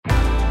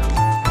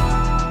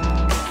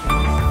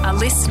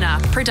listener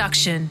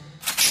production.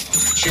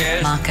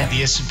 Shares, Market.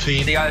 the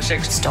S&P, the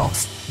ASX.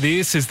 Stocks.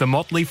 This is the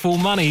Motley Fool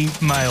Money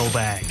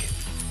Mailbag.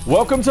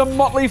 Welcome to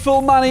Motley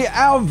Fool Money,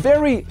 our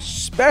very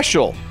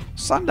special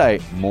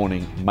Sunday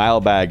morning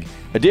mailbag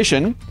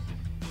edition.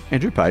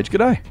 Andrew Page,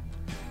 g'day.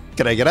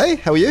 G'day.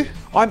 How are you?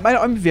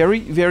 I'm very,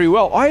 very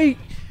well.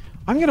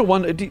 I'm going to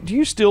wonder, do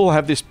you still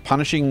have this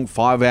punishing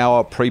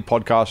 5-hour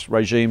pre-podcast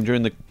regime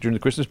during the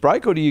Christmas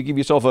break, or do you give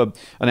yourself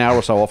an hour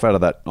or so off out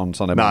of that on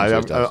Sunday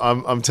mornings? No,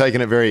 I'm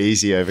taking it very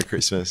easy over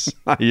Christmas.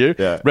 Are you?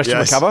 Yeah. Rest and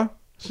recover?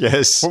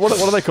 Yes. What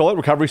do they call it?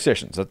 Recovery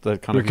sessions? That the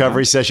kind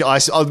Recovery session.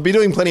 I'll be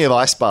doing plenty of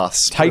ice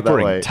baths.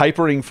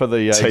 Tapering for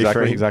the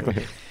Tapering.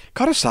 exactly.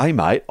 Gotta say,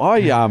 mate,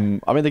 I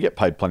mean, they get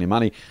paid plenty of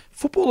money.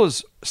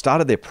 Footballers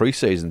started their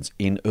pre-seasons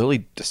in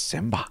early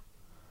December.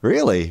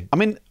 Really? I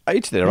mean,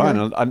 each their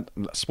own. And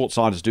sports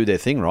scientists do their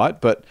thing, right?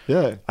 But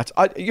yeah,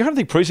 you kind of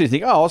think pre-season,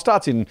 think, it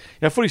starts in,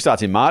 footy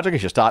starts in March. I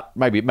guess you start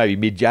maybe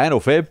mid-Jan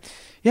or Feb.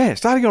 Yeah,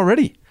 starting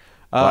already.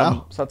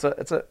 Wow. So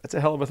it's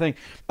a hell of a thing.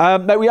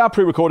 Now, we are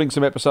pre-recording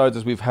some episodes,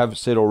 as we have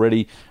said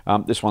already.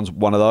 This one's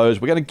one of those.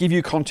 We're going to give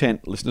you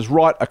content, listeners,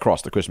 right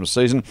across the Christmas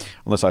season,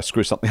 unless I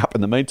screw something up in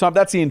the meantime.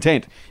 That's the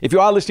intent. If you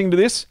are listening to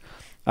this,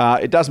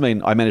 it does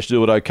mean I managed to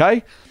do it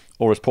okay.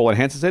 Or as Pauline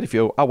Hanson said, if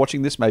you are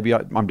watching this, maybe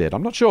I'm dead.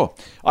 I'm not sure.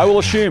 I will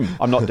assume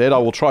I'm not dead. I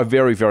will try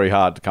very, very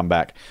hard to come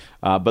back.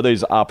 But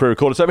these are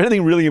pre-recorded. So if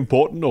anything really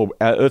important or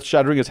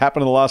earth-shattering has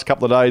happened in the last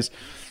couple of days,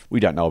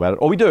 we don't know about it.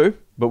 Or we do,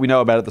 but we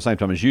know about it at the same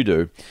time as you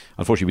do.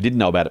 Unfortunately, we didn't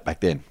know about it back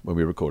then when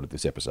we recorded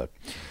this episode.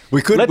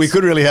 We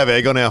could really have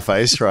egg on our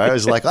face, right? I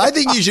was like, I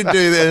think you should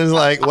do that. And it's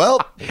like, well,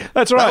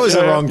 that's right. That was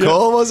the wrong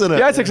call, wasn't it?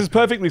 The ASX is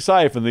perfectly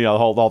safe, and the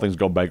whole thing's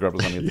gone bankrupt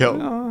or something.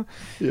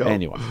 Yep.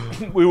 Anyway,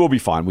 we will be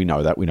fine. We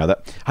know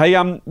that.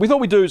 Hey, we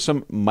thought we'd do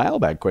some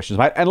mailbag questions,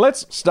 mate. And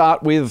let's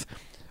start with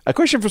a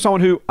question from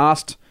someone who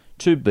asked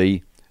to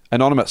be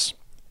anonymous.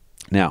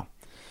 Now,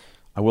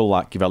 I will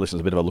give our listeners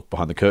a bit of a look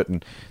behind the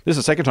curtain. This is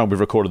the second time we've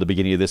recorded the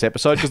beginning of this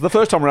episode, because the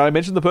first time around I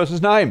mentioned the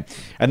person's name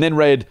and then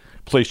read,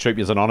 please treat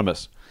me as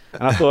anonymous.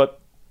 And I thought,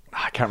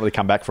 I can't really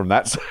come back from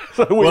that. So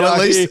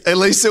at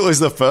least it was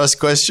the first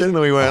question and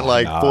we weren't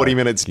 40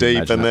 minutes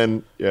deep and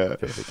then, yeah.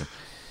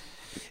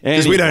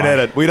 Because we don't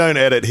edit. We don't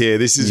edit here.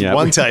 This is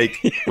one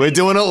take. We're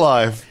doing it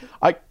live.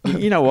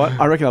 You know what?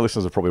 I reckon our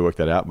listeners have probably worked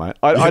that out, mate.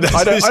 I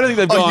don't think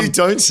they've gone... Oh, you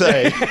don't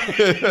say.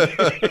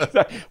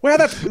 Wow,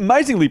 that's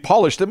amazingly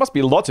polished. There must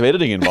be lots of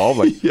editing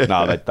involved.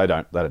 No, they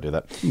don't. They don't do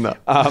that. No.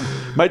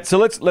 Mate, so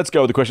let's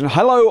go with the question.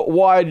 Hello,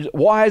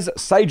 wise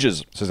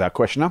sages, says our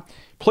questioner.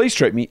 Please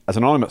treat me as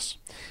anonymous.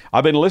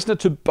 I've been a listener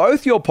to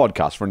both your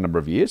podcasts for a number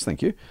of years,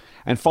 thank you,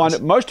 and find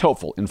it most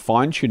helpful in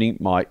fine-tuning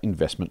my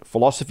investment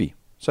philosophy.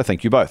 So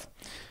thank you both.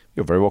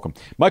 You're very welcome.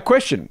 My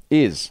question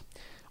is...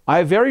 I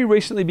have very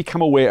recently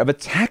become aware of a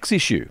tax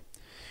issue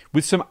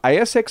with some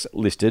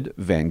ASX-listed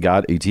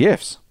Vanguard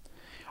ETFs.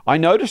 I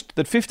noticed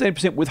that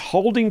 15%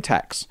 withholding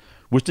tax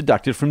was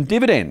deducted from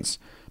dividends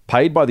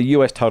paid by the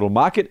US Total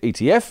Market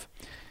ETF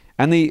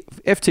and the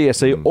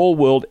FTSE All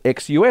World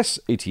ex-US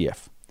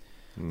ETF.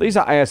 These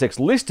are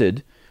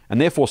ASX-listed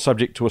and therefore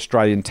subject to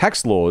Australian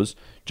tax laws,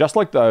 just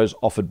like those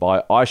offered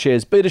by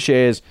iShares,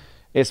 BetaShares,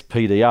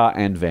 SPDR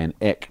and Van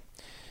Eck.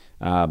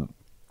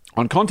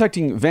 On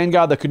contacting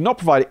Vanguard, they could not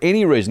provide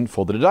any reason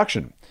for the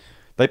deduction.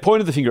 They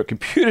pointed the finger at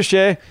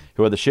Computershare,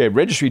 who are the share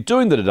registry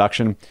doing the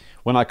deduction.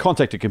 When I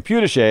contacted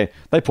Computershare,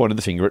 they pointed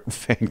the finger at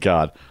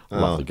Vanguard.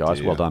 Lovely, guys.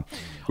 Dear. Well done.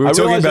 We were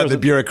talking about the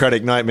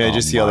bureaucratic nightmare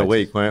just the other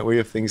week, weren't we,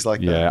 of things like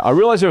that? Yeah, I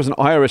realised there was an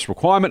IRS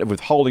requirement of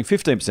withholding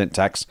 15%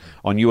 tax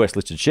on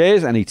US-listed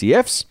shares and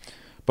ETFs,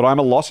 but I'm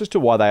at a loss as to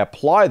why they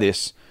apply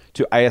this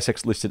to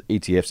ASX-listed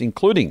ETFs,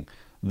 including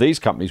these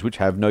companies which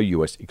have no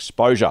US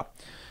exposure.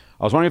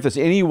 I was wondering if there's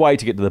any way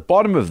to get to the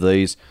bottom of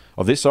this,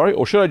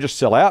 or should I just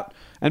sell out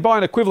and buy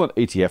an equivalent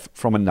ETF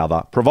from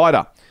another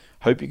provider?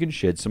 Hope you can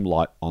shed some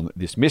light on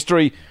this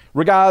mystery.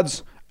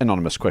 Regards,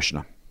 anonymous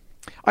questioner.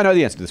 I know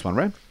the answer to this one,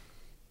 Ram.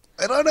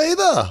 I don't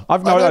either. I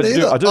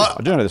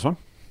do know this one.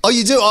 Oh,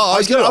 you do? Oh, I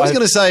was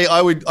going to say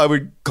I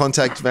would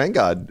contact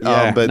Vanguard,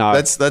 but no.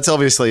 That's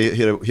obviously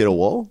hit a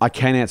wall. I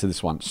can answer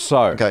this one.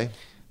 So, okay.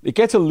 It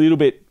gets a little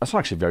bit. It's not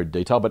actually very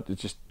detailed, but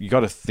it's just you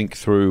got to think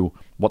through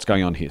what's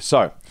going on here.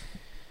 So.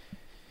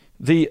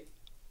 The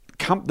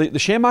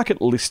share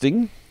market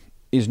listing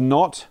is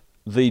not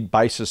the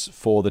basis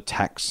for the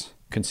tax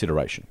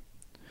consideration.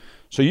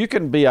 So you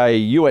can be a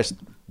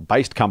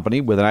US-based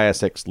company with an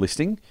ASX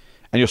listing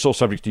and you're still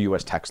subject to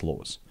US tax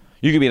laws.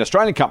 You can be an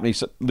Australian company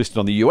listed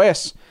on the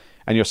US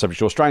and you're subject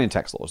to Australian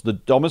tax laws. The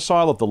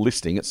domicile of the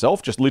listing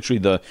itself, just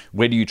literally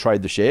where do you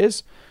trade the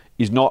shares,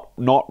 is not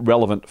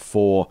relevant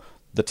for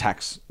the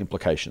tax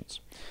implications.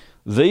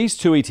 These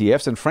two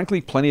ETFs, and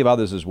frankly plenty of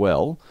others as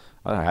well,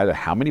 I don't know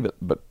how many,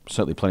 but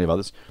certainly plenty of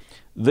others.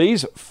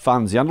 These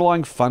funds, the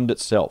underlying fund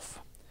itself,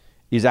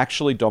 is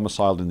actually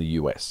domiciled in the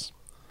US.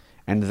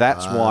 And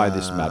that's why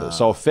this matters.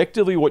 So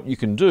effectively what you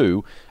can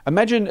do,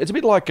 imagine, it's a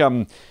bit like,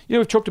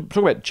 we've talked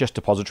about just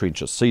depository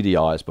interest,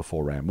 CDIs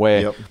before, Ram,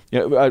 where,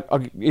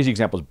 easy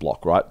example is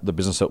Block, right? The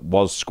business that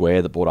was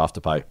Square that bought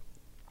Afterpay.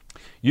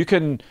 You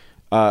can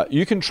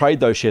you can trade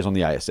those shares on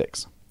the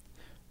ASX,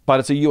 but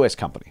it's a US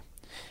company.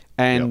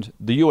 And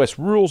the US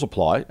rules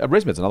apply.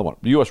 ResMed's another one.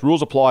 The US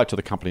rules apply to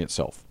the company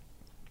itself.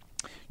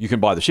 You can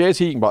buy the shares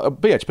here. You can buy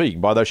BHP. You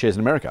can buy those shares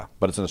in America,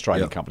 but it's an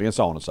Australian company, and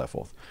so on and so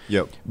forth.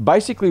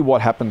 Basically,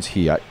 what happens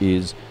here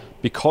is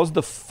because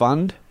the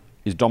fund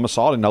is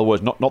domiciled, in other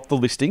words, not the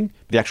listing,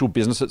 the actual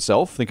business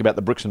itself. Think about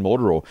the bricks and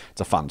mortar, or it's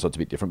a fund, so it's a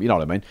bit different. You know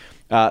what I mean?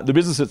 The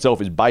business itself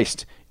is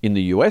based in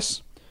the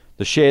US.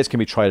 The shares can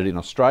be traded in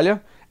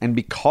Australia, and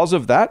because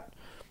of that,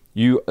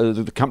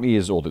 the company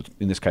is, or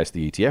in this case,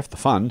 the ETF, the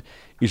fund,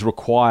 is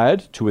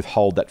required to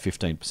withhold that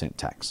 15%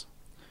 tax.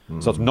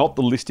 So it's not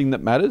the listing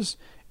that matters;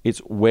 it's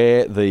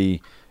where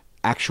the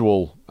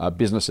actual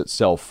business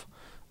itself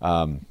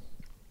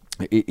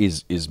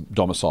is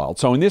domiciled.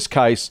 So in this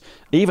case,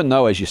 even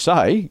though, as you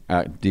say,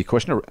 dear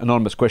questioner,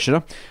 anonymous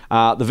questioner,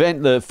 the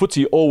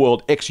FTSE All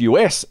World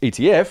ex-US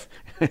ETF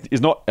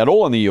is not at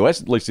all in the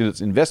US, at least in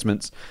its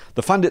investments,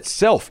 the fund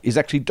itself is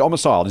actually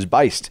domiciled, is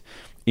based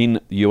in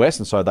the US,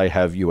 and so they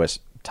have US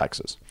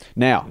taxes.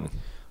 Now,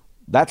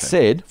 that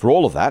said, for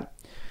all of that,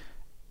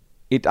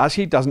 it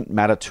actually doesn't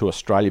matter to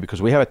Australia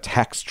because we have a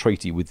tax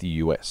treaty with the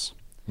US.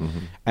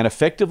 And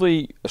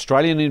effectively,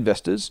 Australian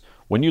investors,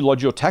 when you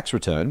lodge your tax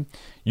return,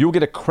 you'll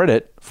get a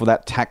credit for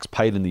that tax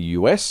paid in the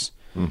US,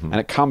 and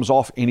it comes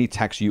off any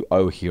tax you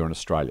owe here in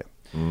Australia.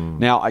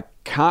 Now, I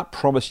can't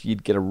promise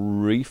you'd get a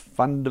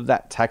refund of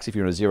that tax if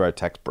you're in a zero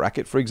tax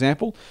bracket, for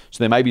example.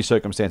 So there may be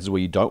circumstances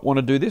where you don't want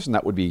to do this, and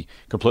that would be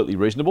completely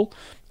reasonable.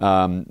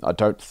 I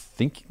don't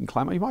think you can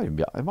claim it. You might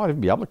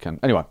even be able to.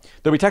 Anyway,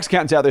 there'll be tax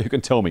accountants out there who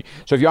can tell me.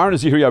 So if you are in a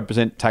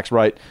 0% tax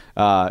rate,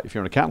 if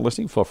you're an accountant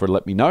listening, feel free to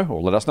let me know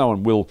or let us know,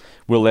 and we'll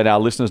let our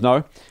listeners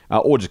know,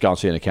 or just go and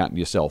see an accountant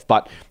yourself.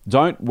 But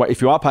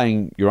if you are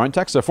paying your own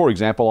tax, so for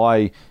example,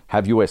 I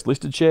have US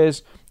listed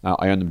shares,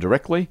 I own them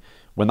directly.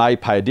 When they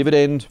pay a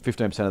dividend,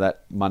 15% of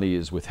that money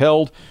is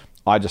withheld.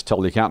 I just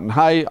tell the accountant,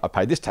 hey, I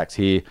pay this tax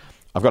here.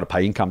 I've got to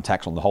pay income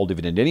tax on the whole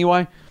dividend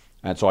anyway.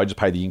 And so I just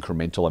pay the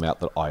incremental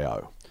amount that I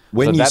owe.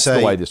 So that's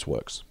the way this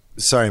works.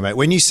 Sorry, mate.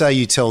 When you say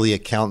you tell the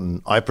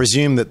accountant, I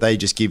presume that they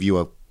just give you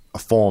a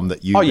form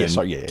that you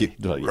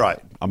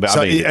right.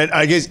 And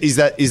I guess is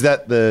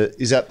that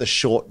the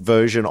short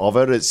version of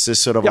it? It's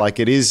just sort of like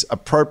it is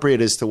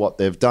appropriate as to what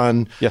they've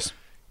done. Yes.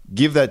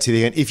 Give that to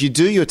the end. If you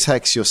do your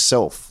tax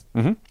yourself,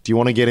 do you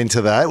want to get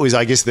into that?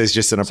 I guess there's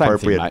just an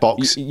appropriate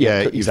box.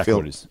 Exactly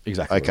what it is.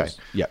 Exactly. Okay. What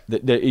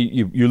it is.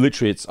 Yeah. You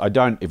literally, I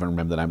don't even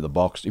remember the name of the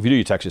box. If you do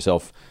your tax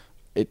yourself,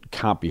 it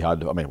can't be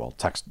hard to.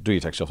 Do your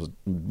tax yourself is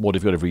more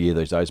difficult every year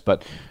these days.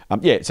 But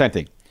same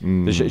thing.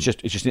 It's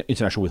just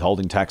international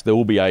withholding tax. There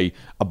will be a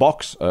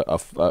box, a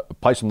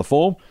place on the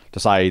form to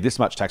say this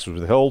much tax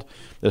was withheld.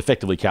 That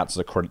effectively counts as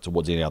a credit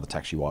towards any other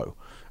tax you owe.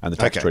 And the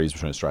tax treaty is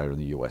between Australia and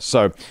the US.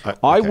 So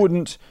I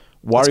wouldn't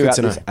worry about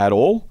this at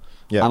all.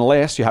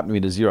 Unless you happen to be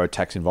in a zero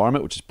tax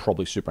environment, which is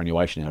probably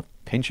superannuation in a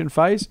pension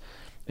phase,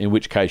 in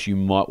which case you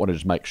might want to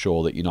just make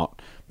sure that you're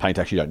not paying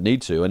tax you don't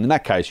need to. And in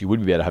that case, you would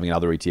be better having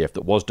another ETF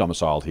that was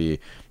domiciled here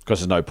because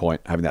there's no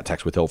point having that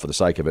tax withheld for the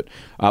sake of it.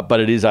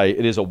 But it is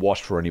a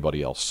wash for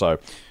anybody else. So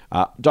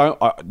don't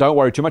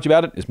worry too much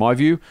about it, is my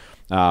view.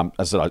 As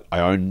I said, I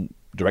own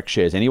direct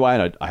shares anyway,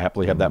 and I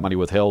happily have that money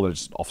withheld, and it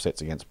just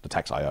offsets against the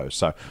tax I owe.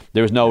 So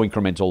there is no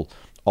incremental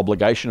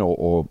obligation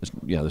or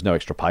there's no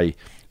extra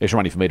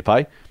money for me to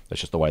pay. That's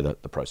just the way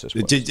that the process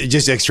works.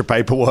 Just extra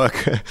paperwork,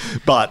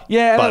 but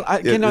not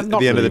at the end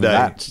of the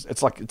day,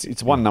 it's like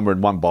it's one number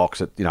in one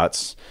box.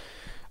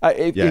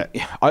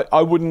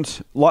 I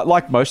wouldn't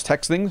like most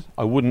tax things.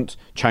 I wouldn't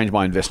change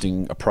my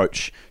investing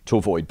approach to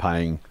avoid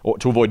paying or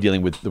to avoid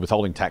dealing with the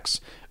withholding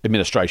tax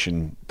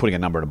administration putting a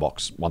number in a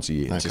box once a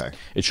year.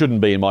 It shouldn't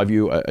be, in my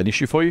view, an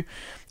issue for you.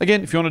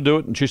 Again, if you want to do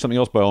it and choose something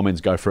else, by all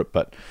means, go for it.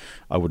 But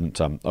I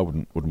wouldn't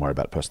worry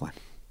about it personally.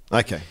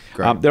 Okay,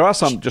 great. There are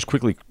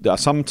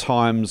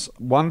sometimes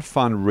one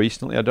fund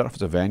recently, I don't know if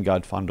it's a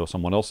Vanguard fund or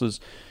someone else's,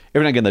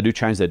 every now and again they do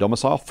change their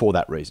domicile for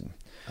that reason.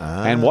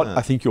 And what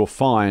I think you'll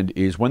find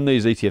is when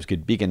these ETFs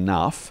get big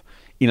enough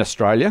in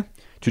Australia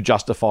to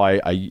justify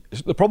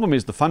the problem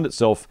is the fund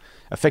itself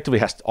effectively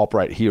has to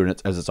operate here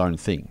as its own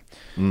thing.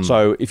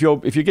 So if you're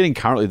getting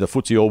currently the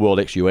FTSE All World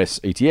ex-US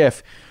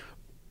ETF,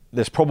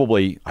 there's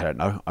probably, I don't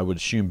know, I would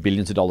assume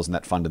billions of dollars in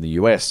that fund in the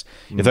US.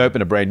 If they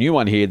open a brand new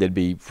one here, there'd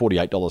be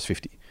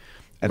 $48.50.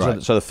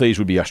 And so the fees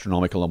would be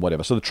astronomical and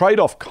whatever. So the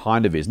trade-off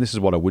kind of is, and this is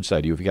what I would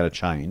say to you if you're going to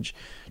change,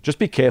 just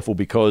be careful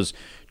because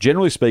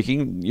generally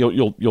speaking,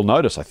 you'll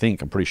notice, I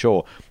think, I'm pretty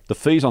sure, the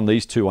fees on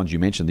these two ones you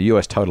mentioned, the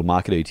US Total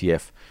Market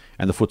ETF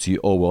and the FTSE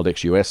All World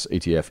ex-US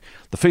ETF,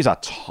 the fees are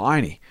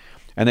tiny.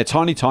 And they're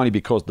tiny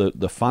because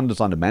the fund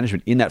is under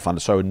management in that fund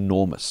is so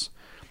enormous.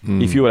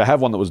 If you were to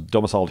have one that was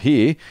domiciled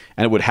here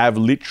and it would have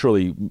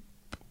literally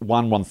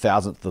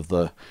 1/1000th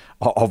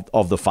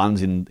of the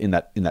funds in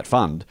that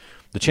fund,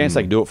 the chance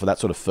they can do it for that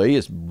sort of fee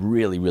is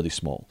really, really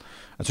small.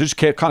 And so just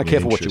kind of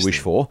careful what you wish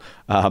for.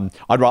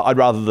 I'd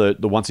rather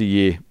the once a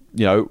year,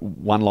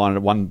 one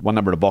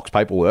number in a box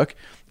paperwork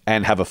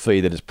and have a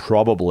fee that is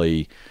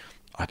probably,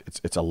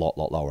 it's a lot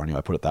lower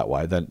anyway, put it that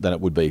way, than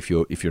it would be if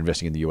you're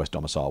investing in the US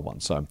domicile one.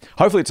 So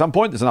hopefully at some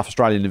point there's enough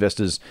Australian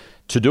investors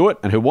to do it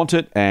and who want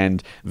it,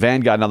 and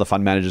Vanguard and other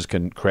fund managers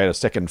can create a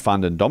second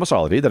fund and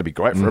domicile it here. That'd be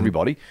great for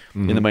everybody.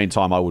 In the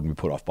meantime, I wouldn't be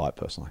put off by it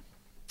personally.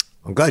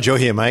 I'm glad you're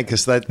here, mate,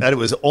 because that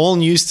was all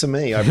news to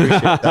me. I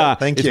appreciate that.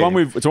 Thank you.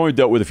 It's one we've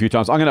dealt with a few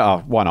times.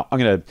 Why not? I'm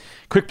gonna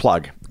quick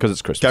plug because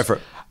it's Christmas. Go for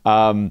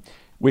it.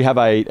 We have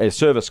a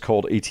service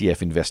called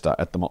ETF Investor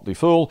at the Motley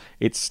Fool.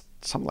 It's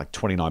something like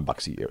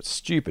 $29 a year. It's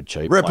stupid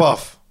cheap. Rip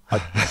off. I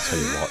tell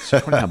you what, it's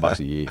 $29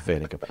 a year, fair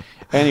dinkum.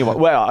 Anyway,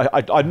 well,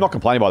 I'm not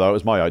complaining by that. It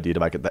was my idea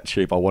to make it that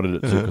cheap. I wanted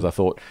it to because I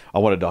thought I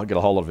wanted to get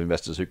a whole lot of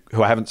investors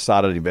who haven't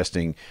started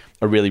investing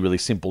a really, really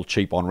simple,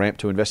 cheap on-ramp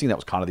to investing. That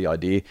was kind of the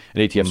idea.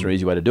 And ETFs are an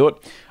easy way to do it.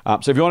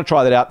 So if you want to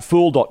try that out,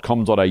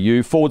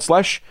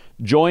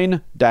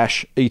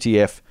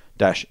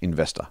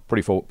 fool.com.au/join-ETF-investor.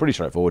 Pretty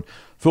straightforward.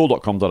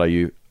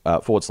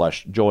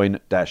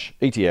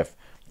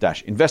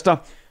 fool.com.au/join-ETF-investor.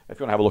 If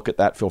you want to have a look at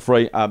that, feel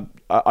free.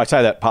 I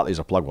say that partly as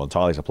a plug, well,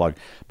 entirely as a plug,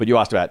 but you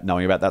asked about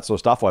knowing about that sort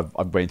of stuff.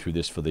 I've been through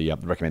this for the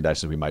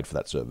recommendations we made for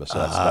that service. So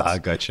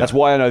gotcha. That's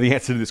why I know the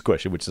answer to this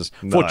question, which is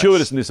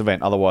fortuitous in this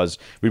event. Otherwise,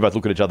 we both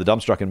look at each other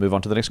dumbstruck and move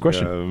on to the next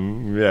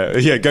question.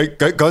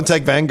 Go and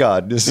take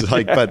Vanguard. This is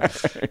like,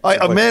 but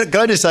I'm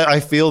going to say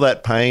I feel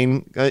that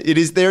pain.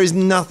 There is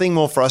nothing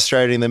more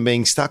frustrating than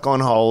being stuck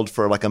on hold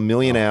for like a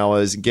million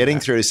hours,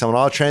 getting through to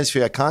someone. I'll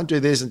transfer. I can't do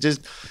this, and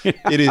just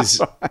it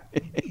is.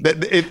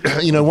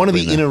 One of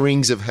the inner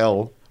rings of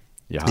hell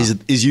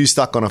is you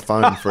stuck on a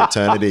phone for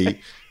eternity,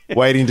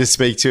 waiting to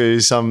speak to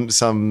some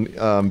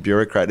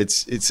bureaucrat.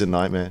 It's a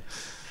nightmare.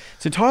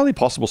 It's entirely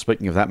possible,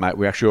 speaking of that, mate,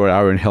 we actually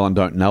are in hell and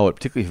don't know it,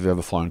 particularly if you've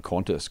ever flown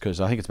Qantas, because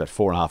I think it's about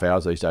 4.5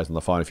 hours these days on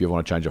the phone if you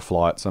want to change a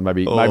flight. So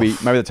maybe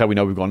that's how we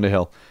know we've gone to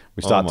hell.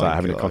 We start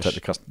having to contact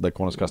the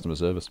Qantas customer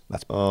service.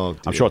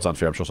 I'm sure it's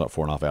unfair. I'm sure it's not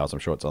 4.5 hours. I'm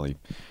sure it's only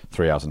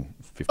 3 hours and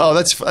 15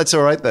 minutes. That's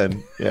all right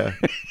then. Yeah.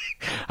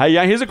 Hey,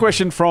 here's a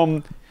question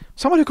from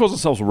someone who calls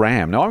themselves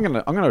Ram. Now, I'm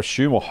going to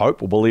assume or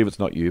hope or believe it's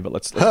not you, but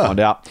let's find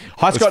out.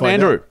 Hi, Scott and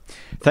Andrew.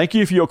 Thank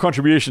you for your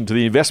contribution to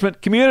the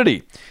investment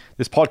community.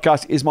 This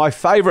podcast is my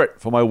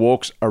favourite for my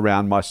walks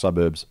around my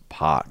suburbs'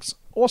 parks.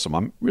 Awesome.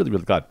 I'm really,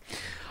 really glad.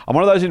 I'm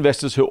one of those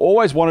investors who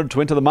always wanted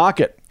to enter the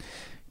market.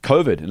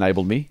 COVID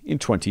enabled me in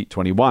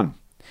 2021.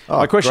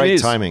 My question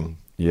is... Great timing.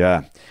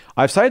 Yeah.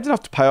 I've saved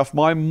enough to pay off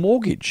my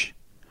mortgage.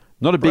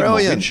 Not a big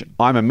mortgage.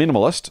 I'm a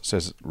minimalist,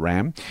 says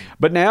Ram.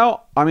 But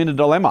now I'm in a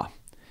dilemma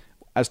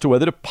as to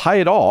whether to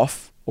pay it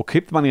off or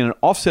keep the money in an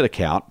offset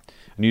account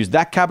and use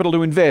that capital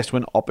to invest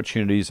when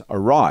opportunities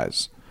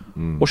arise.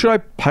 Or should I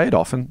pay it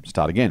off and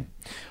start again?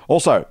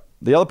 Also,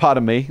 the other part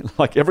of me,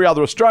 like every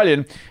other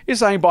Australian, is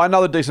saying buy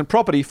another decent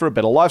property for a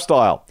better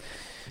lifestyle.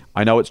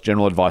 I know it's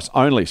general advice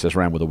only, says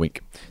Ram with a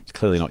wink. It's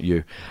clearly not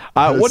you.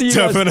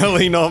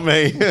 Definitely not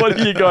me. What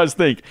do you guys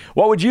think?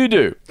 What would you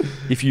do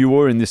if you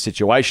were in this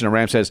situation? And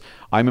Ram says,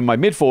 I'm in my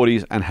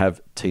mid-40s and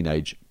have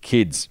teenage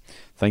kids.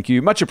 Thank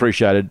you. Much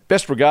appreciated.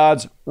 Best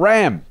regards,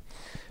 Ram.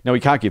 Now, we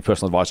can't give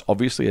personal advice,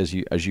 obviously,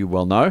 as you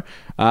well know.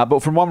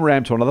 But from one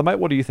Ram to another, mate,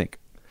 what do you think?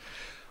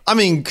 I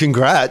mean,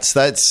 congrats.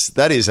 That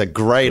is a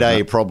grade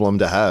A problem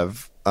to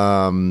have.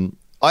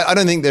 I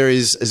don't think there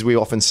is, as we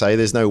often say,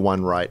 there's no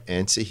one right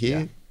answer here.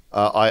 Yeah.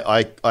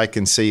 I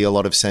can see a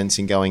lot of sense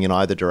in going in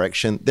either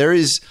direction. There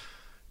is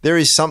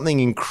something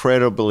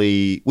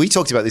incredibly, we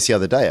talked about this the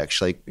other day,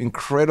 actually,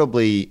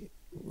 incredibly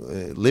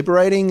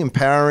liberating,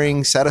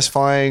 empowering,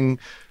 satisfying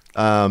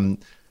in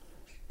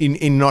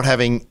not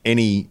having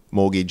any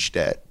mortgage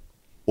debt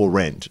or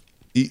rent.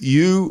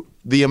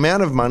 The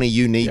amount of money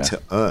you need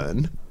to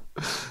earn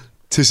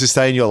to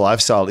sustain your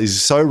lifestyle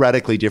is so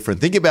radically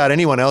different. Think about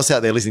anyone else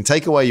out there listening.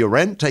 Take away your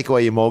rent, take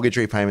away your mortgage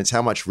repayments.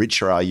 How much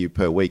richer are you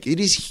per week? It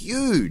is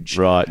huge.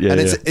 Right. Yeah.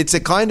 And it's a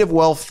kind of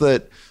wealth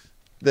that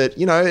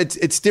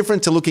it's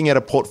different to looking at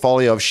a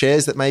portfolio of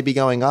shares that may be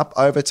going up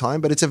over time,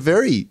 but it's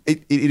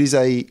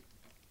it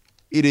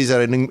is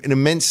an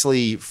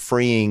immensely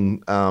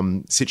freeing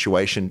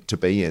situation to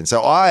be in.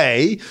 So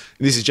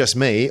this is just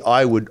me,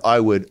 I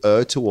would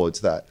err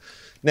towards that.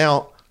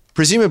 Now,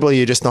 presumably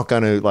you're just not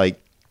going to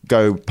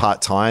go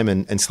part-time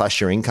and slash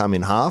your income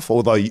in half.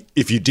 Although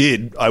if you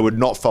did, I would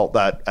not fault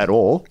that at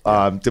all.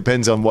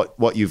 Depends on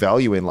what you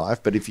value in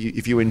life. But if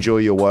you enjoy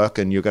your work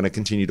and you're going to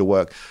continue to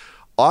work,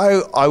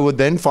 I would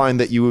then find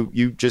that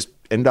you just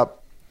end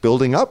up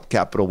building up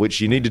capital,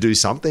 which you need to do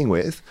something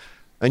with.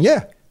 And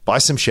buy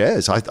some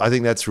shares. I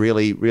think that's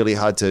really, really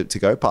hard to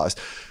go past.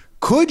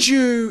 Could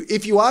you,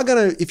 if you are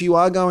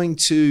going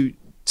to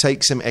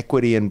take some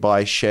equity and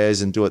buy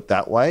shares and do it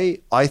that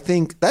way, I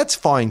think that's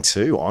fine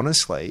too,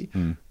 honestly.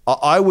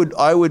 I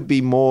would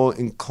be more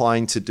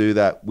inclined to do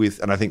that with,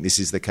 and I think this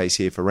is the case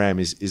here for Ram,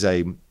 is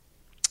a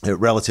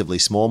relatively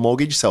small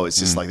mortgage. So it's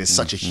just there's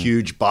such a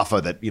huge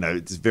buffer that,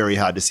 it's very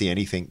hard to see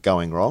anything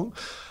going wrong.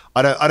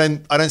 I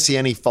don't see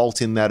any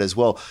fault in that as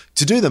well.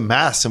 To do the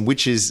maths and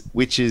which is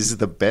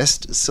the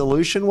best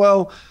solution,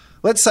 well,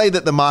 let's say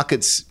that the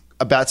market's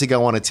about to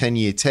go on a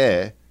 10-year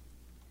tear.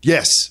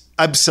 Yes,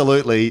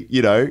 absolutely,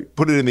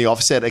 put it in the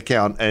offset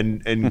account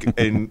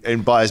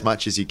and buy as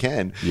much as you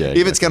can. Yeah,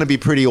 if it's going to be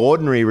pretty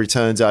ordinary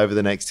returns over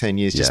the next 10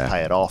 years, just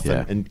pay it off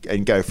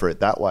and go for it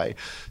that way.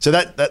 So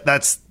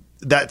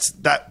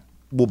that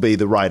will be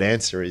the right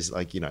answer. Is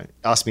like,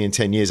 ask me in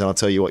 10 years and I'll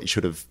tell you what you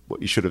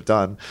should have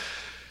done.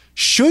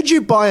 Should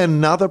you buy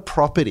another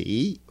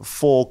property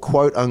for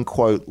quote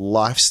unquote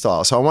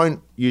lifestyle? So I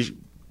won't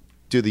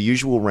do the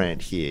usual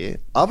rant here,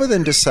 other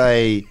than to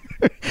say,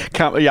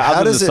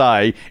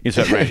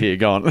 insert rant here,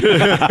 go on.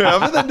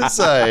 Other than to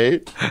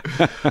say,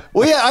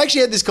 I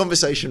actually had this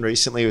conversation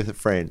recently with a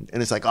friend,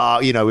 and it's like,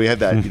 we had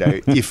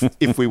that,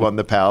 if we won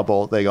the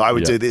Powerball, they go, I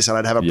would do this, and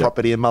I'd have a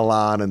property in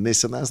Milan and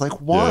this and that. I was like,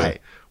 why?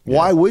 Yeah.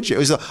 Why would you? It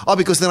was like,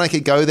 because then I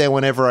could go there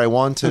whenever I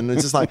want, and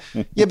it's just like,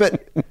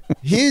 but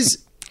here's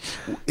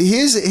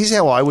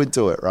how I would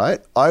do it, right?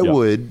 I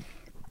would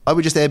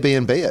just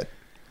Airbnb it.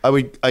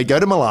 I'd go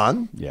to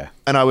Milan,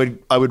 and I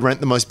would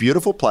rent the most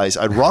beautiful place.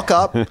 I'd rock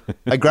up,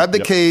 I'd grab the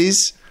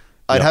keys,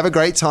 I'd have a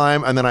great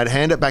time, and then I'd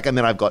hand it back, and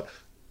then I've got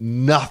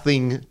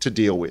nothing to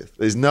deal with.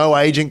 There's no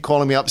agent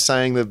calling me up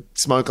saying the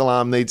smoke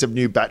alarm needs a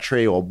new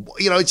battery, or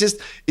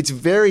it's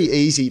very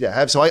easy to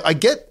have. So I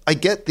get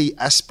the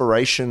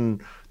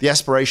aspirational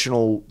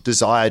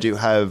desire to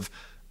have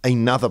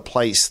another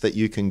place that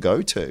you can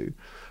go to,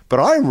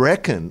 but I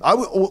reckon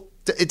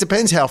it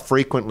depends how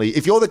frequently.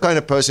 If you're the kind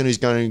of person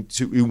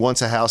who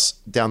wants a house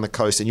down the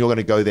coast and you're going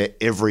to go there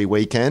every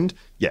weekend,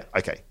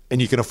 okay,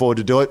 and you can afford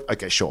to do it,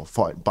 okay, sure,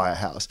 fine, buy a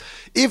house.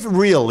 If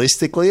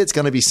realistically it's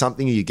going to be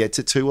something you get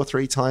to 2 or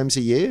 3 times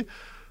a year,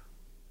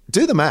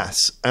 do the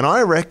maths. And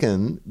I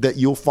reckon that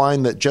you'll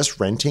find that just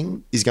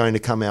renting is going to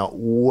come out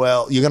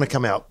you're going to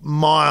come out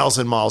miles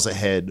and miles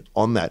ahead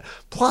on that.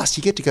 Plus,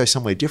 you get to go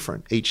somewhere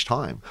different each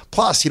time.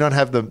 Plus, you don't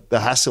have the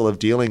hassle of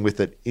dealing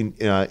with it in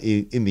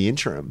the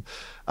interim.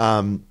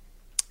 I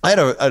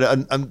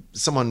had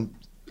someone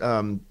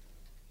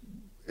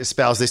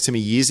espoused this to me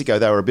years ago.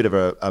 They were a bit of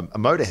a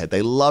motorhead.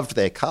 They loved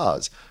their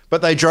cars,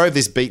 but they drove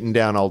this beaten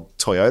down old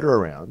Toyota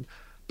around.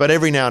 But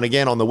every now and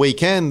again on the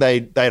weekend,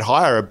 they'd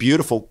hire a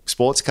beautiful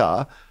sports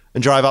car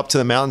and drive up to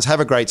the mountains, have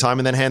a great time,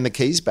 and then hand the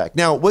keys back.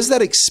 Now, was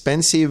that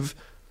expensive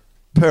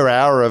per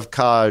hour of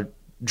car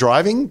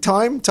driving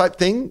time type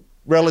thing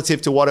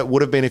relative to what it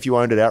would have been if you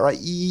owned it outright?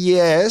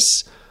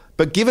 Yes.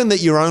 But given that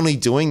you're only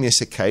doing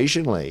this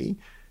occasionally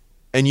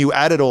and you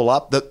add it all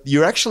up, that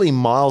you're actually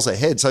miles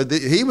ahead. So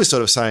he was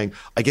sort of saying,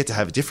 I get to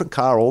have a different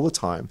car all the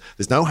time.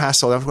 There's no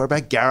hassle. I don't have to worry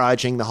about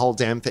garaging the whole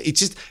damn thing.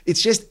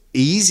 It's just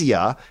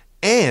easier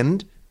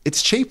and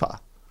it's cheaper.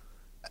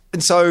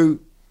 And so,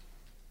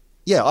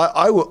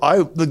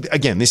 I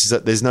again,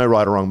 there's no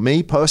right or wrong.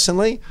 Me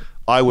personally,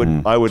 I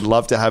would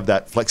love to have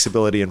that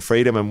flexibility and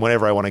freedom. And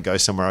whenever I want to go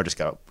somewhere, I just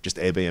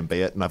Airbnb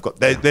it. And I've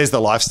got, there's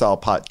the lifestyle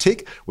part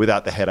tick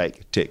without the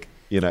headache tick,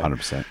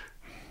 100%.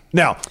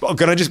 Now, I'll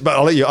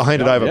let you, I'll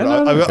hand it over.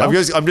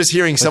 I'm just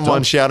hearing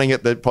someone shouting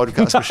at the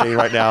podcast machine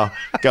right now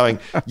going,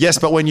 yes,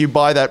 but when you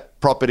buy that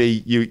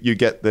property, you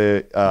get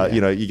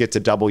you get to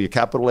double your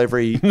capital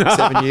every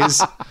 7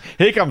 years.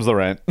 Here comes the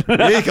rant.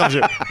 Here comes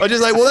it. I'm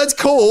just like, well, that's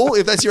cool.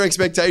 If that's your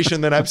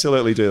expectation, then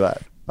absolutely do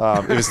that.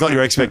 If it's not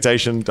your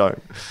expectation,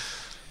 don't.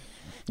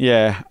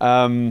 Yeah.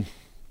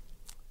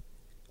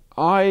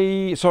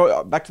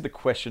 So back to the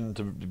question,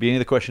 to the beginning of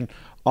the question,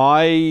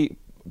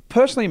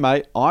 personally,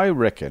 mate, I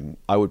reckon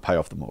I would pay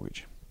off the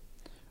mortgage.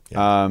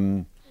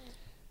 Yeah.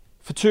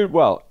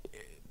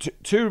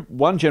 For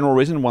one general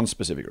reason and one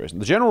specific reason.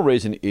 The general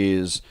reason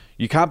is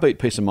you can't beat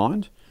peace of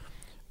mind.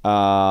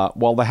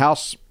 While the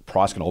house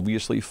price can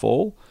obviously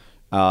fall,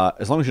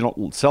 as long as you're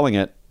not selling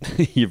it,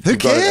 you've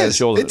got it as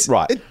yours.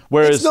 Right.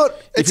 Whereas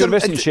if you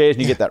invest in shares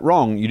and you get that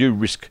wrong, you do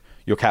risk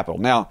your capital.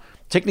 Now,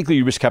 technically,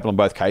 you risk capital in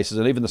both cases,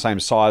 and even the same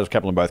size of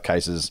capital in both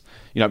cases.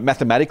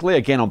 Mathematically,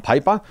 again on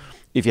paper,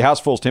 if your house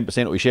falls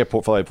 10% or your share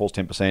portfolio falls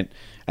 10% and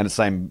it's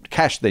the same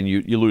cash, then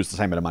you lose the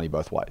same amount of money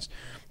both ways.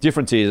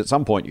 Difference is at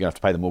some point you're going to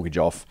have to pay the mortgage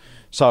off.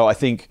 So I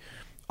think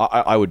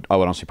I would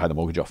honestly pay the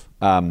mortgage off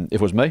if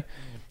it was me.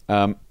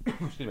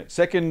 Excuse me.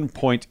 Second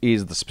point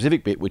is the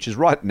specific bit, which is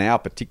right now,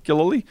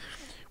 particularly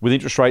with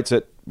interest rates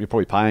that you're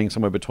probably paying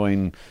somewhere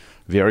between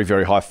very,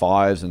 very high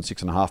 5s and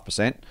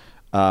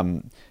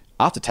 6.5%.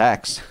 After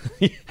tax,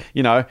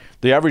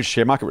 the average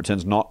share market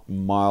return's not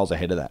miles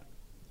ahead of that.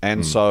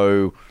 And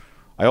so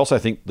I also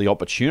think the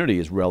opportunity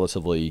is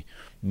relatively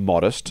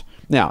modest.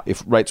 Now,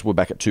 if rates were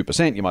back at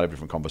 2%, you might have a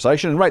different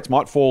conversation, and rates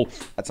might fall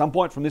at some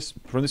point from this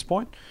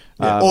point.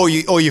 Yeah. Or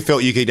you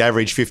felt you could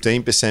average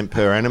 15%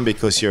 per annum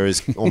because you're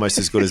almost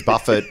as good as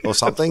Buffett or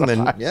something.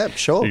 Then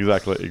sure,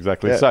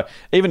 exactly. Yeah. So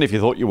even if you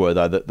thought you were,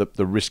 though,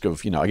 the risk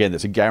of again,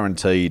 there's a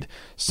guaranteed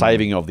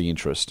saving of the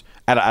interest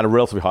at a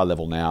relatively high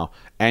level now,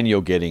 and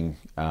you're getting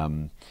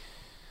the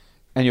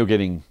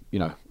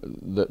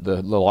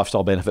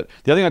lifestyle benefit.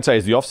 The other thing I'd say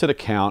is the offset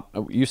account.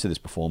 You said this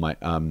before, mate.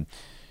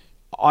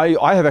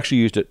 I have actually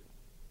used it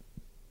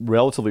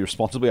relatively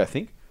responsibly, I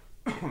think.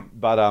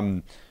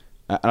 But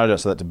and I don't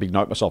say that to big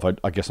note myself,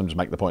 I guess I'm just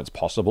making the point it's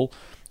possible.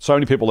 So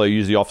many people, they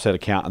use the offset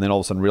account and then all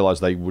of a sudden realize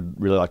they would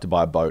really like to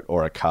buy a boat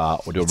or a car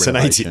or do a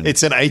renovation.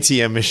 It's an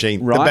ATM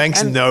machine. Right? The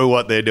banks know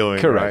what they're doing.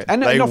 Correct.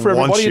 Right? And not for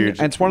everybody.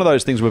 And it's one of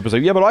those things where people say,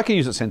 yeah, but I can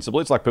use it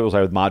sensibly. It's like people say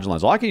with margin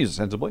loans, I can use it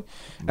sensibly.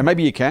 And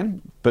maybe you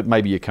can, but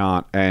maybe you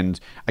can't. And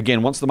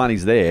again, once the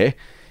money's there,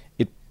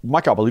 it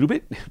might go up a little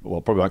bit.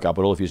 Well, probably won't go up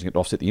at all if you're using it to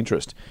offset the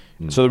interest.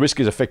 So the risk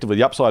is effectively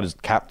the upside is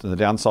capped and the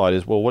downside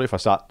is, well, what if I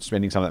start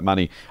spending some of that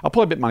money? I'll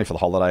pull a bit of money for the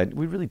holiday. And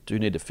we really do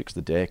need to fix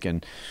the deck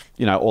and,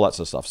 all that sort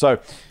of stuff. So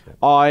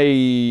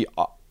I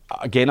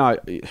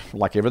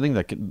like everything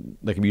that can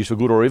be used for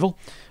good or evil.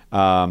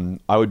 I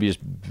would be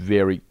just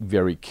very,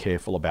 very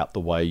careful about the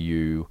way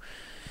you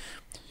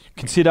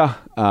consider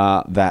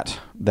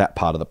that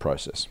part of the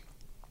process.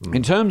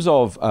 In terms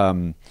of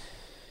the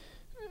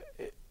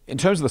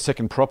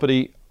second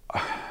property,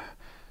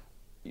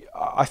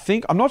 I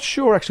think I'm not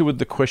sure actually what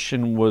the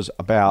question was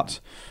about.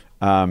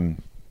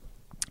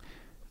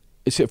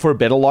 Is it for a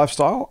better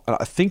lifestyle?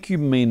 I think you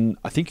mean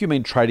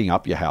trading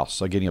up your house,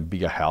 so getting a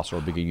bigger house or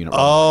a bigger unit.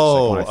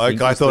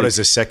 I thought as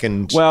a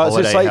second. Well,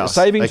 it's house.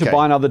 Saving to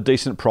buy another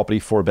decent property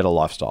for a better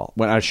lifestyle.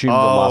 When I assume the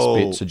last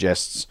bit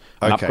suggests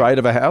an upgrade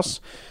of a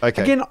house.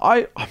 Okay. Again,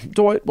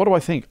 what do I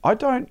think? I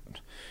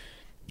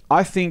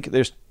think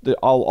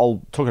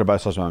I'll talk it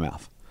both sides of my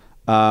mouth.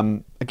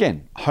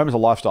 Again, home is a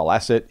lifestyle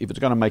asset. If it's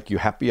going to make you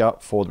happier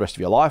for the rest of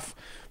your life,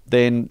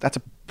 then that's a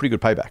pretty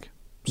good payback.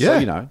 So,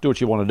 do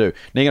what you want to do.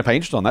 Now, you're going to pay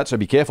interest on that, so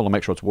be careful and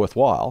make sure it's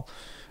worthwhile.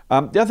 The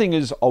other thing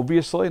is,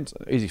 obviously, it's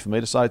easy for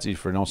me to say, it's easy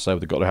for anyone to say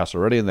they've got a house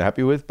already and they're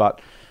happy with,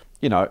 but,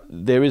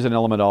 there is an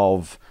element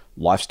of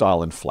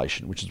lifestyle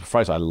inflation, which is a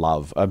phrase I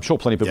love. I'm sure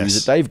plenty of people use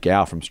it. Dave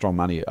Gow from Strong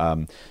Money,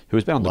 who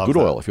has been on The Good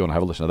Oil, if you want to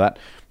have a listen to that,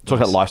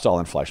 talks about lifestyle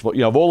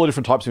inflation. Of all the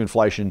different types of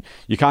inflation,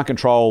 you can't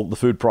control the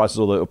food prices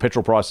or the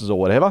petrol prices or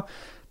whatever,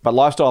 but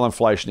lifestyle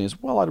inflation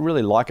is, well, I'd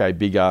really like a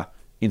bigger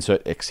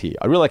insert X here.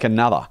 I'd really like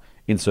another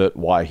insert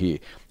Y here.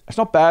 It's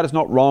not bad, it's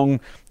not wrong.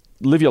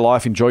 Live your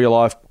life, enjoy your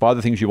life, buy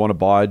the things you want to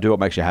buy, do what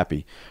makes you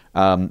happy.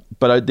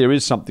 But there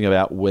is something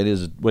about when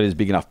is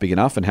big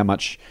enough, and how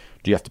much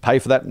do you have to pay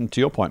for that? And to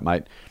your point,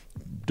 mate,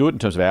 do it in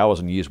terms of hours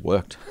and years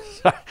worked.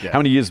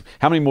 How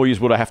many more years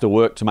would I have to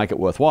work to make it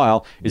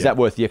worthwhile? Is that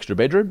worth the extra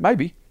bedroom?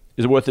 Maybe.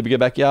 Is it worth the bigger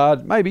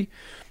backyard? Maybe.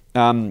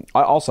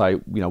 I'll say,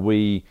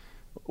 my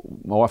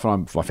wife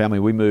and I, my family,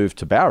 we moved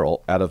to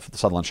Bowral out of the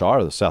Sutherland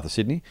Shire, the south of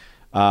Sydney,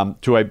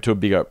 to a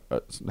bigger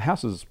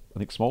house is, I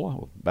think, smaller,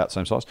 or about the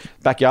same size.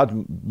 Backyard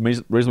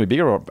reasonably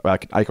bigger, or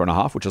about an acre and a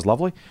half, which is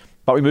lovely.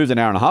 But we moved an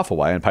hour and a half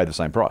away and paid the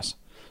same price.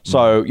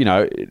 So,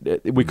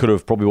 we could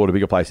have probably bought a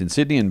bigger place in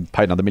Sydney and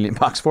paid another $1 million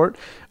for it.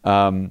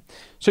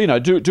 So,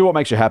 do what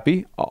makes you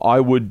happy. I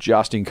would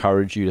just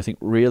encourage you to think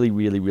really,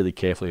 really, really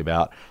carefully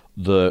about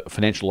the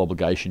financial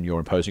obligation you're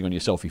imposing on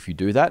yourself if you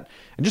do that.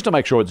 And just to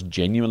make sure it's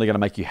genuinely going to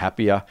make you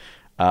happier,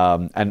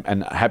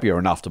 and happier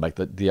enough to make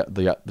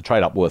the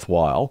trade-up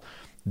worthwhile.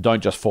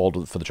 Don't just fall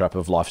for the trap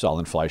of lifestyle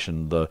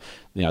inflation. The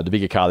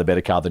bigger car, the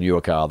better car, the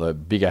newer car, the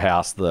bigger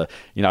house, the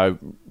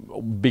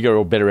bigger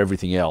or better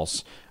everything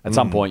else. At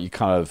some point, you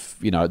kind of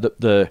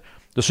the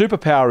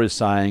superpower is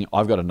saying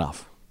I've got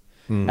enough,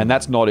 and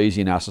that's not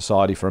easy in our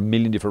society for a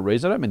million different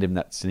reasons. I don't mean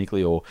that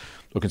cynically or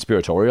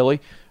conspiratorially.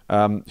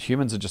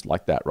 Humans are just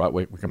like that, right?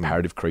 We're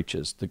comparative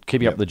creatures.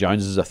 Keeping up with the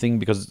Joneses is a thing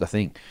because it's a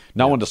thing.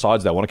 No one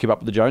decides they want to keep up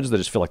with the Joneses; they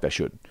just feel like they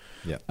should.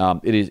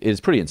 It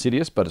is pretty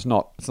insidious, but it's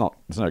no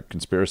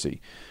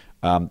conspiracy.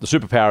 The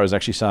superpower is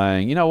actually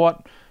saying, you know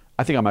what,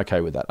 I think I'm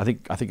okay with that. I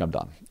think I'm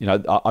done.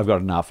 I've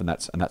got enough, and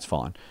that's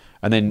fine.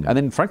 And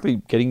then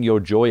frankly, getting your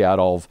joy out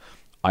of,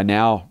 I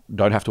now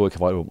don't have to work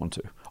if I don't want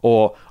to,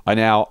 or I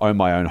now own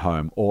my own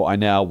home, or I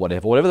now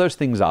whatever those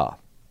things are.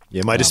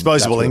 Yeah, my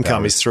disposable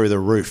income is through the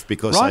roof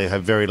because I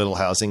have very little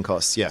housing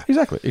costs. Yeah,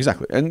 exactly.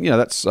 And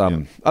that's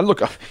and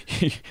look,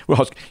 you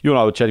and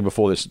I were chatting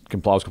before this. I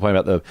was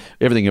complaining about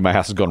everything in my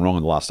house has gone wrong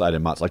in the last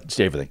 18 months, like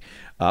just everything,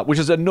 which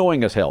is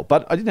annoying as hell.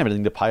 But I didn't have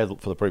anything to pay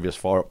for the previous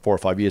 4 or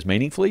 5 years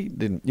meaningfully.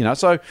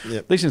 So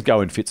these things go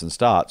in fits and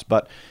starts.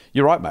 But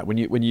you're right, mate.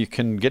 When you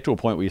can get to a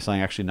point where you're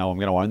saying, actually, no, I'm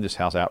going to own this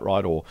house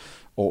outright, or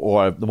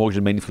the mortgage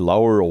is meaningfully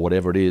lower, or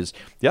whatever it is.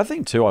 The other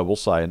thing too, I will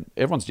say, and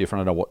everyone's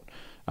different. I know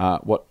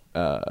what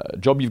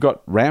job you've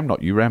got, Ram,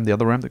 not you, Ram, the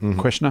other Ram, the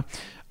questioner.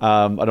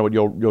 I know what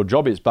your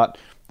job is, but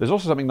there's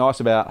also something nice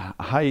about,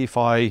 hey, if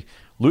I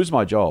lose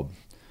my job,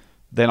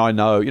 then I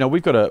know,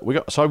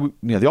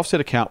 the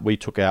offset account we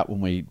took out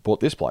when we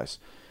bought this place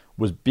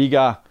was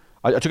bigger.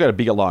 I took out a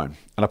bigger loan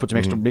and I put some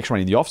extra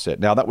money in the offset.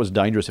 Now that was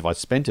dangerous if I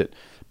spent it,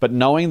 but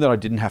knowing that I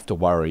didn't have to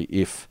worry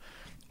if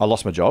I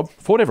lost my job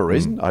for whatever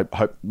reason, I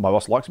hope my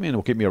boss likes me and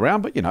will keep me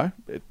around, but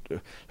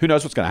who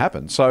knows what's going to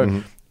happen.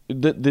 So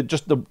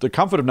the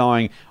comfort of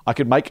knowing I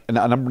could make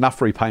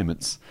enough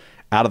repayments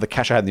out of the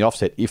cash I had in the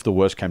offset if the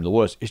worst came to the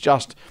worst is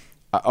just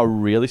a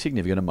really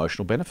significant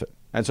emotional benefit.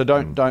 And so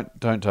don't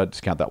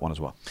discount that one as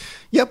well.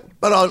 Yep.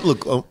 But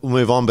I'll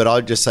move on. But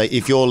I'd just say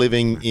if you're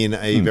living in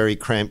a very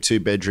cramped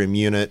 2-bedroom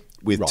unit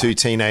with two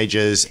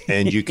teenagers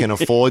and you can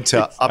afford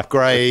to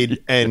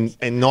upgrade and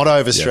not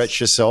overstretch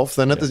yourself,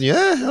 then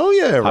hell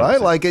yeah, right?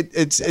 100%. Like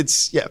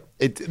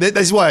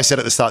that's why I said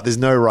at the start, there's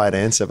no right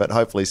answer, but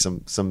hopefully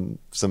some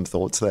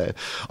thoughts there.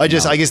 I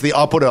guess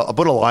I'll put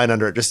a line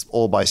under it just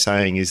all by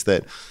saying is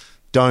that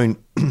don't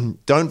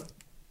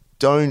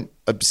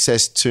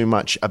obsess too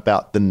much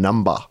about the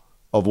number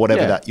of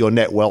whatever that your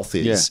net wealth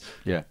is.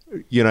 Yeah.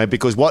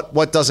 Because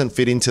what doesn't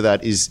fit into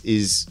that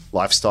is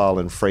lifestyle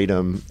and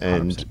freedom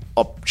and 100%.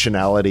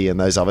 Optionality and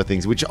those other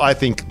things, which I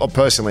think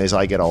personally, as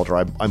I get older,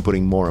 I'm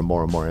putting more and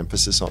more and more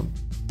emphasis on.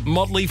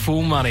 Motley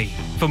Fool Money.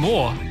 For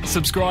more,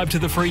 subscribe to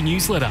the free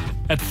newsletter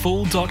at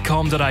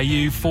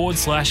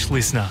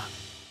fool.com.au/listener.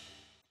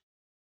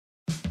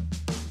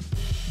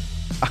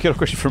 I get a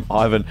question from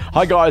Ivan.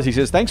 Hi guys, he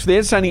says, thanks for the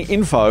entertaining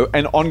info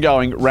and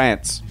ongoing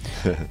rants.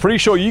 Pretty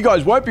sure you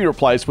guys won't be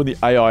replaced when the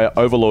AI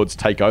overlords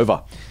take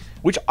over,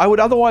 which I would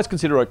otherwise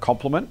consider a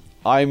compliment.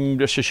 I'm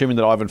just assuming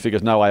that Ivan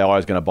figures no AI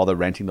is going to bother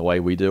ranting the way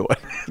we do.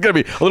 It's going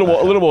to be a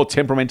little more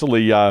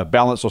temperamentally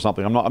balanced or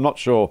something. I'm not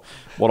sure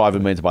what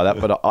Ivan means by that,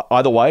 but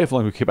either way, if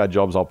long as we keep our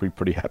jobs, I'll be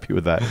pretty happy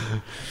with that.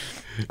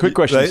 Quick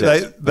question.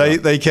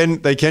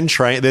 They can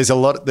train. There's a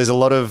lot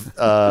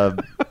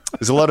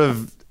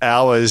of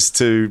hours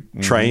to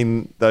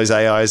train those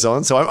AIs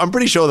on. So I'm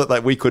pretty sure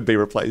that we could be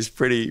replaced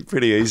pretty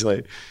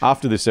easily.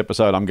 After this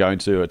episode, I'm going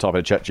to type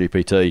in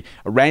ChatGPT,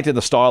 a rant in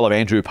the style of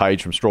Andrew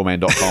Page from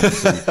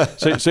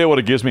strawman.com. see what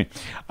it gives me.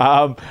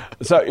 So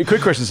a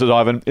quick question, says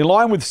Ivan. In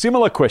line with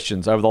similar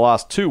questions over the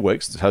last 2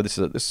 weeks, so this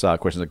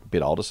question is a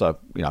bit older, so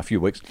a few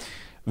weeks,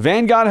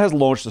 Vanguard has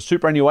launched a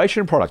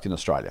superannuation product in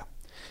Australia.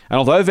 And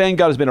although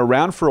Vanguard has been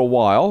around for a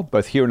while,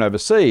 both here and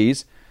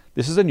overseas,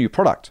 this is a new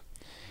product.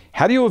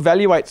 How do you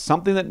evaluate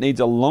something that needs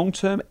a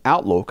long-term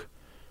outlook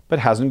but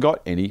hasn't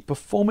got any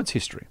performance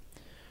history?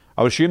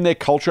 I would assume their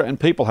culture and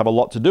people have a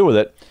lot to do with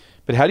it,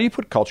 but how do you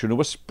put culture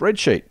into a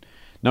spreadsheet,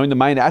 knowing the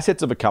main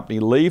assets of a company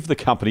leave the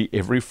company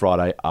every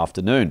Friday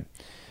afternoon?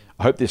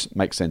 I hope this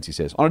makes sense, he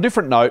says. On a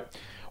different note,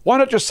 why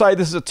not just say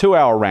this is a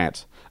 2-hour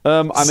rant?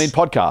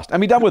 Podcast,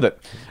 and be done with it.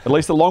 At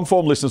least the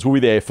long-form listeners will be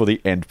there for the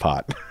end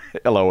part.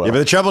 LOL. Yeah, but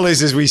the trouble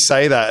is we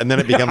say that and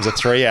then it becomes a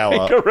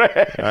 3-hour.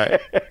 Correct.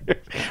 Right.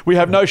 We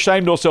have no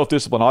shame nor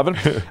self-discipline, Ivan.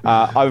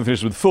 Ivan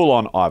finished with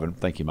full-on Ivan.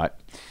 Thank you, mate.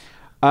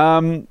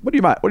 What do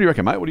you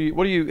reckon, mate?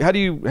 How do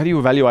you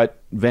evaluate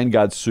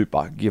Vanguard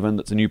Super, given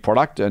it's a new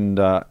product and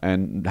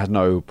has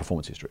no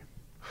performance history?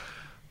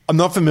 I'm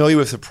not familiar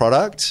with the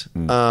product,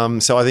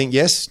 so I think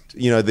yes.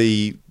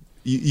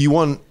 You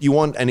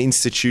want an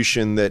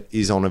institution that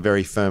is on a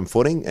very firm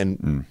footing,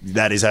 and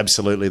that is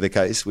absolutely the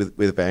case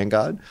with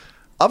Vanguard.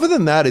 Other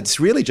than that, it's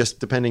really just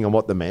depending on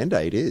what the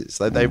mandate is.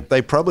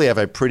 They probably have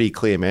a pretty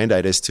clear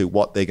mandate as to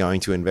what they're going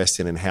to invest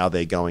in and how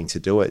they're going to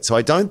do it. So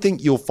I don't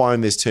think you'll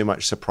find there's too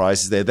much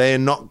surprises there. They're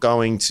not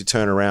going to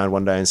turn around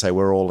one day and say,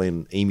 we're all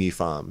in emu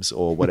farms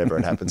or whatever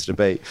it happens to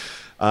be.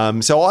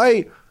 So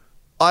I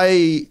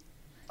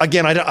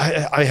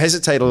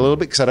hesitate a little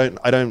bit because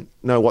I don't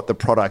know what the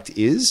product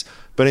is.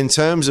 But in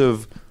terms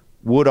of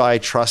would I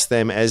trust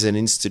them as an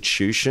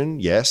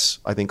institution? Yes,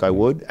 I think I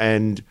would.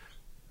 And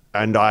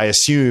I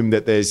assume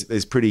that there's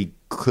pretty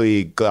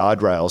clear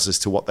guardrails as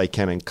to what they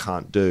can and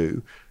can't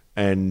do.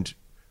 And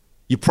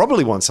you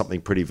probably want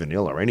something pretty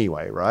vanilla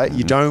anyway, right?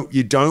 Mm-hmm.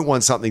 You don't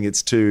want something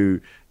that's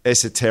too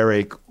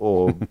esoteric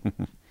or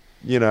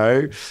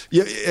so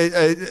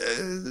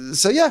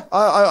yeah,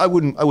 I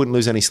wouldn't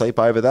lose any sleep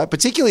over that,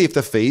 particularly if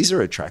the fees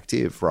are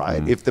attractive,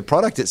 right? If the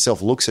product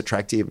itself looks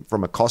attractive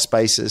from a cost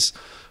basis,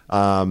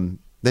 then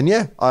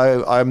yeah,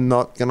 I'm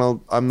not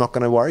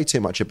gonna worry too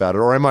much about it.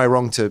 Or am I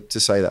wrong to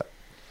say that?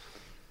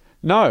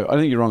 No, I don't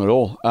think you're wrong at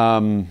all.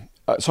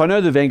 So I know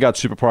the Vanguard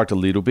Super product a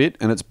little bit,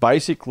 and it's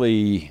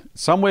basically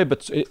somewhere,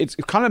 but it's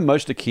kind of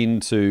most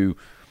akin to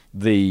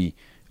the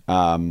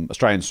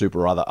Australian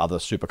Super or other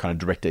super kind of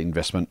direct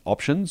investment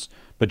options,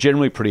 but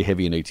generally pretty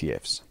heavy in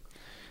ETFs.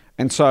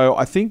 And so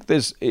I think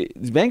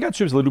Vanguard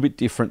Super is a little bit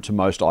different to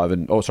most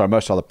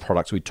other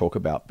products we talk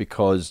about,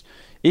 because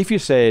if you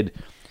said,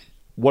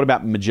 what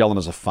about Magellan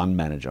as a fund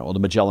manager or the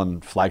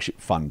Magellan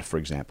flagship fund, for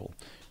example?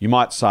 You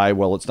might say,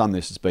 well, it's done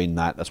this, it's been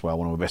that, that's why I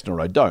want to invest in it,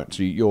 or I don't.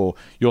 So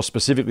you're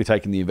specifically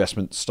taking the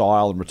investment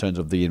style and returns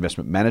of the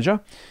investment manager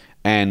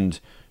and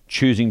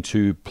choosing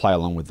to play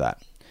along with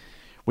that.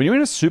 When you're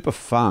in a super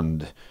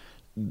fund,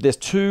 there's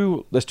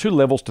two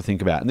levels to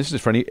think about. And this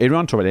is for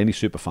everyone talking about any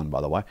super fund, by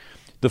the way.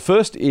 The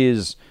first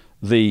is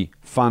the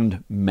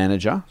fund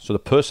manager, so the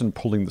person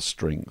pulling the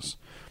strings.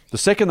 The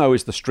second, though,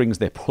 is the strings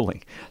they're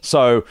pulling.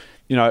 So,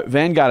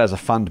 Vanguard as a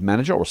fund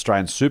manager, or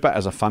Australian Super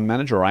as a fund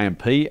manager, or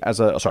AMP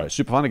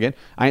super fund again.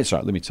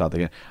 Let me start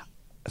again.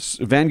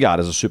 Vanguard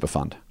as a super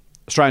fund.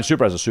 Australian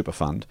Super as a super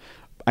fund.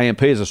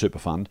 AMP as a super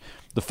fund.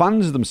 The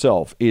funds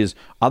themselves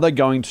are they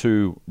going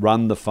to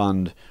run the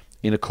fund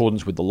in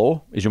accordance with the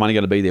law? Is your money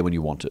going to be there when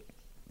you want it?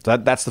 So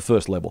that's the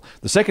first level.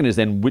 The second is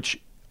then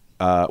which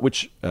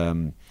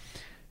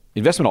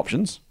investment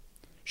options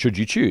should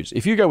you choose?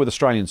 If you go with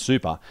Australian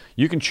Super,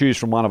 you can choose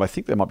from one of, I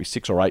think there might be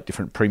 6 or 8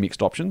 different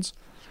pre-mixed options.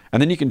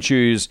 And then you can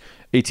choose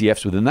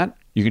ETFs within that.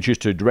 You can choose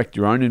to direct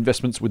your own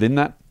investments within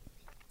that.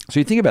 So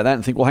you think about that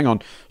and think, well, hang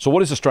on. So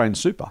what is Australian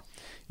Super?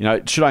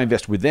 Should I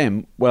invest with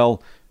them?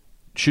 Well,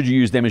 should you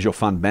use them as your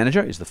fund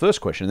manager is the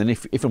first question. And then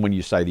if and when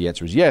you say the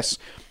answer is yes,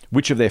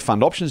 which of their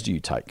fund options do you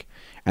take?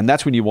 And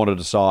that's when you want to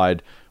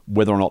decide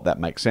whether or not that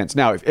makes sense.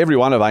 Now, if every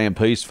one of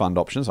AMP's fund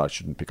options, I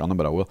shouldn't pick on them,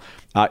 but I will,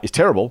 is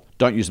terrible,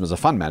 don't use them as a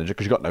fund manager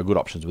because you've got no good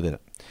options within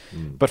it.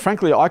 But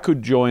frankly, I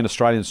could join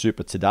Australian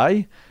Super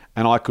today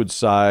and I could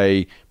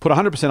say, put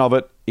 100% of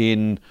it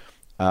in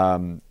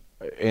a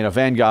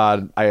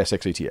Vanguard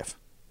ASX ETF,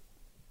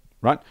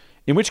 right?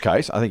 In which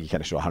case, I think you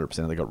can actually do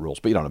 100%, they've got rules,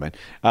 but you know what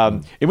I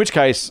mean. In which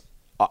case,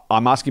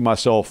 I'm asking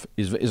myself,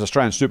 is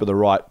Australian Super the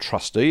right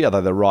trustee? Are they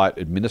the right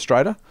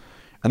administrator?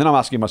 And then I'm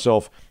asking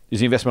myself, is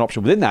the investment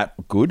option within that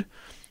good?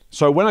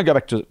 So when I go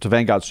back to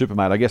Vanguard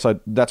Supermate, I guess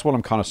that's what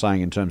I'm kind of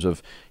saying in terms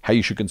of how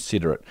you should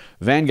consider it.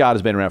 Vanguard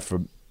has been around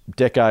for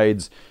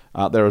decades.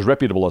 They're as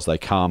reputable as they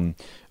come.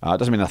 It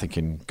doesn't mean nothing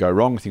can go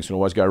wrong. Things can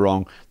always go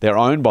wrong. They're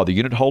owned by the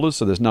unit holders,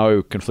 so there's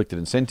no conflicted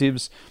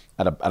incentives.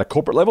 At a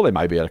corporate level, there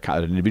may be at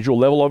an individual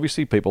level,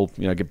 obviously. People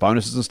get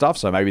bonuses and stuff,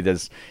 so maybe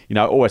there's,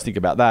 always think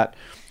about that.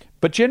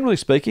 But generally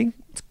speaking,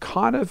 it's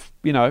kind of,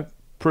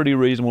 pretty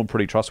reasonable and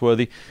pretty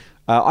trustworthy.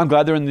 I'm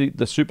glad they're in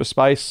the super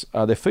space.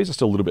 Their fees are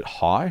still a little bit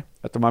high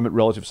at the moment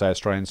relative to, say,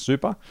 Australian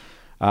Super.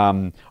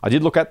 I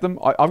did look at them.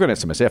 I've got an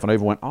SMSF and I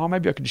even went,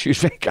 maybe I could choose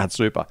Vanguard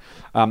Super.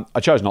 I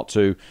chose not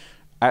to.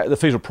 The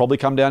fees will probably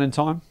come down in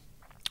time.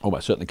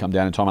 Almost certainly come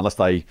down in time unless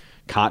they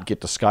can't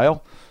get to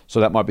scale. So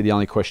that might be the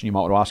only question you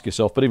might want to ask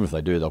yourself. But even if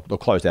they do, they'll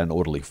close down in an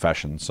orderly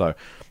fashion. So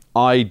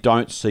I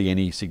don't see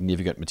any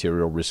significant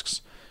material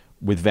risks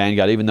with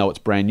Vanguard, even though it's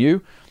brand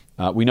new.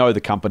 We know the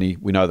company,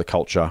 we know the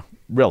culture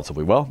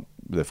relatively well.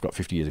 They've got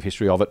 50 years of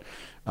history of it.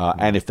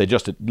 And if they're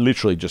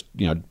literally just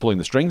pulling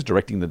the strings,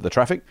 directing the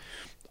traffic,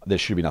 there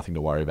should be nothing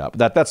to worry about.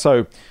 But that's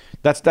with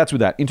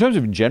that. In terms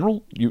of in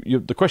general,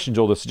 the questions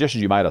or the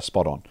suggestions you made are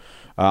spot on.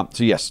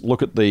 So yes,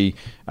 look at the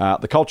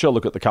culture,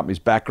 look at the company's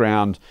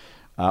background,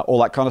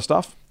 all that kind of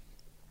stuff.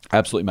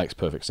 Absolutely makes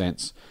perfect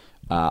sense.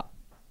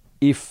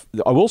 If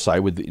I will say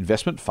with the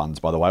investment funds,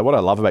 by the way, what I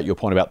love about your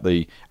point about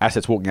the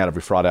assets walking out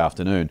every Friday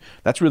afternoon,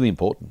 that's really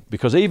important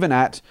because even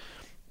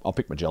I'll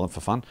pick Magellan for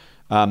fun.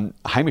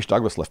 Hamish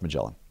Douglas left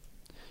Magellan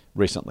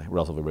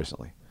relatively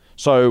recently.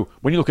 So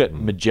when you look at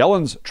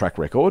Magellan's track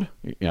record,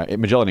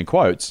 Magellan in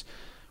quotes,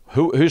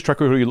 whose track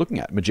record are you looking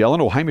at,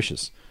 Magellan or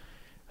Hamish's?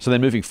 So then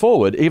moving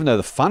forward, even though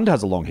the fund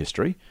has a long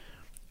history,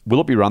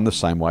 will it be run the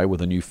same way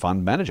with a new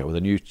fund manager, with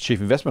a new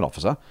chief investment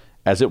officer,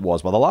 as it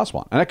was by the last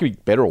one? And that could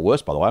be better or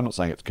worse, by the way. I'm not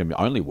saying it can be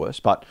only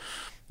worse, but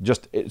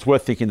just it's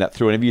worth thinking that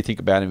through. Whenever you think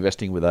about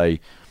investing with a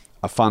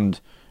fund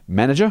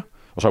manager,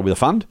 with a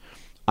fund,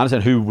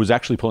 understand who was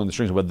actually pulling the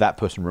strings and whether that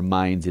person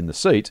remains in the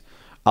seat.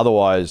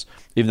 Otherwise,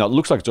 even though it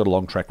looks like it's got a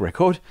long track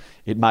record,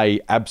 it may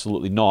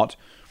absolutely not,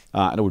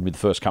 and it wouldn't be the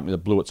first company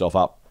that blew itself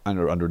up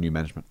under a new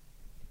management.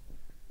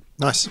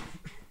 Nice.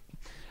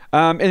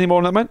 Anything more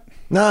on that, mate?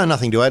 No,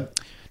 nothing to add.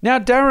 Now,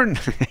 Darren,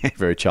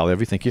 very Charlie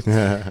Ovey, thank you.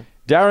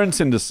 Darren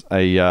sent us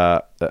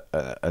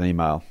an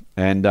email,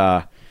 and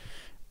I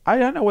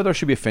don't know whether I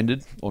should be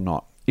offended or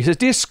not. He says,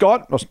 "Dear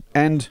Scott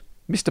and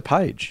Mr.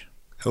 Page."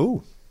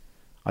 Oh.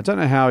 I don't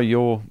know how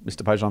you're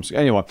Mr. Page.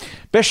 Anyway,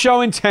 best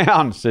show in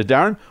town, said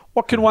Darren.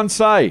 What can one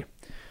say?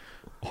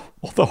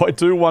 Although I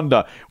do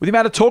wonder, with the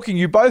amount of talking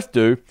you both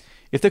do,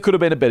 if there could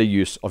have been a better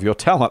use of your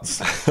talents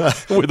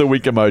with a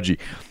wink emoji.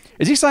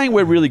 Is he saying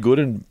we're really good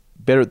and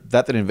better at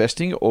that than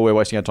investing, or we're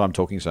wasting our time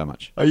talking so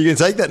much? Oh, you can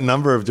take that a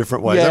number of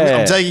different ways. Yeah.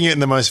 I'm taking it in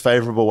the most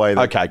favourable way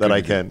that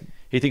I can.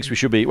 He thinks we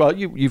should be. Well,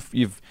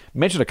 you've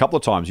mentioned a couple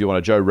of times you want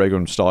a Joe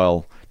Rogan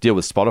style deal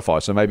with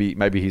Spotify, so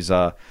maybe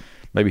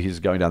he's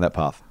going down that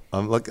path.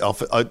 I'm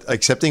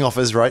accepting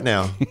offers right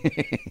now.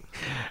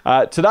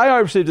 Today I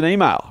received an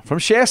email from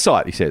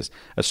ShareSite, he says,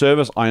 a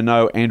service I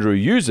know Andrew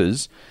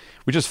uses,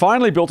 which has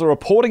finally built a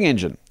reporting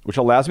engine which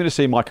allows me to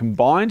see my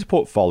combined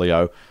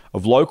portfolio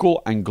of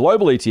local and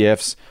global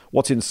ETFs,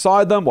 what's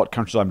inside them, what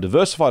countries I'm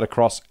diversified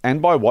across,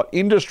 and by what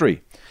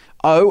industry.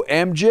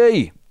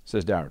 OMG,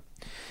 says Darren.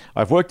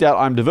 I've worked out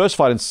I'm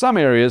diversified in some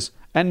areas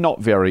and not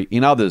very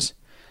in others.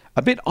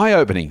 A bit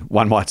eye-opening,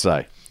 one might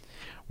say.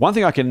 One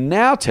thing I can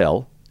now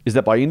tell is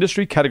that by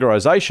industry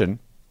categorization,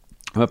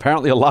 I'm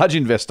apparently a large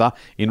investor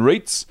in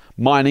REITs,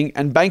 mining,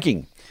 and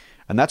banking.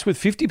 And that's with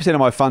 50% of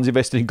my funds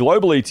invested in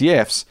global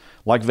ETFs,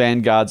 like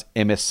Vanguard's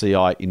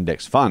MSCI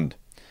Index Fund.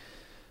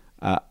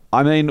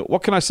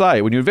 What can I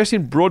say? When you invest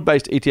in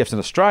broad-based ETFs in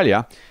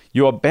Australia,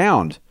 you are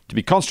bound to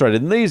be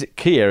concentrated in these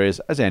key areas,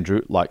 as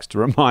Andrew likes to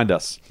remind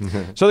us.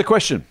 So the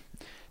question,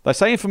 they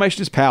say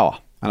information is power,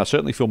 and I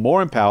certainly feel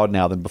more empowered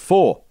now than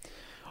before.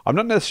 I'm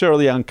not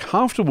necessarily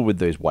uncomfortable with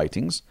these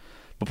weightings,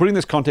 but putting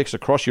this context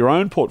across your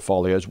own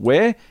portfolios,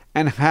 where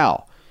and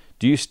how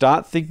do you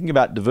start thinking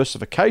about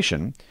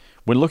diversification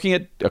when looking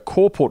at a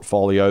core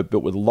portfolio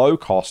built with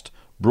low-cost,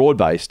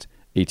 broad-based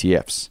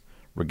ETFs?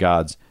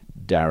 Regards,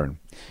 Darren.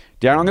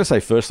 Darren, I'm going to say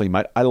firstly,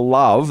 mate, I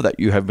love that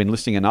you have been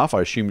listening enough.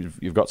 I assume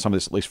you've got some of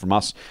this at least from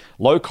us.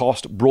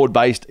 Low-cost,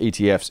 broad-based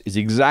ETFs is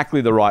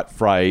exactly the right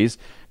phrase.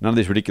 None of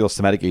these ridiculous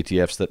thematic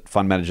ETFs that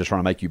fund managers are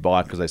trying to make you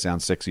buy because they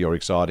sound sexy or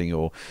exciting,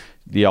 or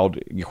the old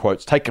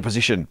quotes, take a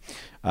position.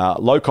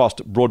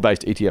 Low-cost,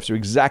 broad-based ETFs are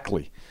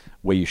exactly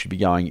where you should be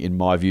going, in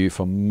my view,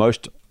 for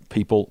most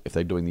people if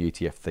they're doing the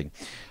ETF thing.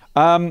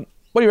 What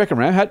do you reckon,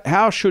 Ram?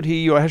 How should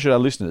he or how should our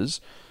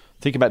listeners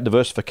think about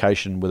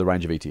diversification with a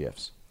range of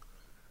ETFs?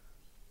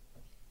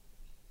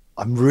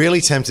 I'm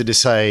really tempted to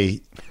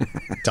say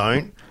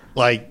don't.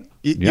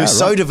 You're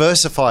so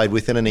diversified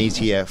within an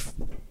ETF,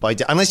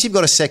 unless you've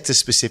got a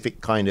sector-specific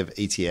kind of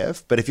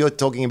ETF. But if you're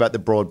talking about the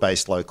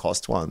broad-based,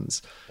 low-cost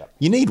ones,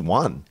 you need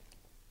one.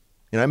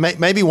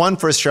 Maybe one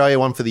for Australia,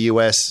 one for the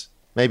US,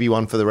 maybe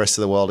one for the rest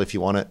of the world if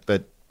you want it.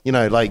 But,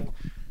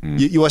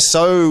 you are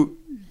so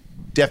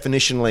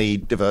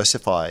definitionally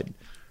diversified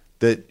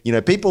that,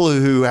 people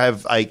who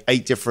have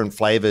 8 different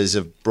flavors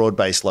of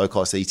broad-based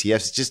low-cost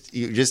ETFs,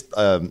 you're just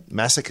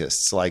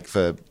masochists,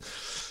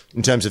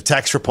 in terms of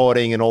tax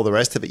reporting and all the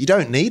rest of it. You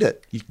don't need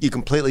it. You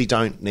completely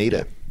don't need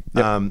it.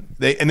 Yep.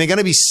 They're going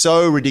to be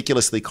so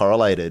ridiculously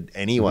correlated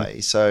anyway.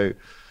 Mm-hmm. So,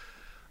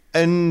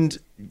 and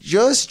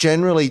just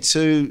generally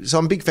too, so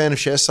I'm a big fan of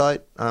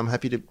ShareSite. I'm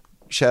happy to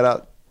shout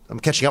out. I'm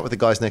catching up with the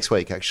guys next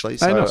week, actually.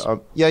 So, nice. They're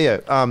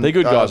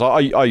good guys. I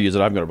use it.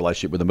 I haven't got a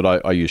relationship with them,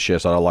 but I use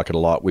ShareSite. I like it a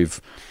lot. We've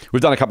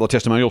done a couple of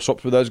testimonial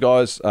swaps with those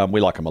guys.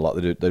 We like them a lot.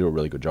 They do a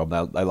really good job.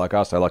 They like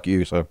us. They like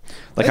you. So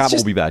they can't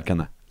all be bad, can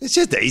they? It's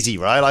just easy,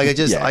 right?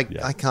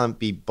 I can't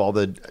be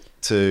bothered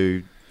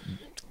to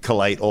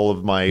collate all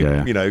of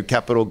my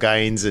capital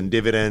gains and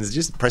dividends.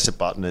 Just press a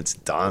button. It's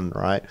done,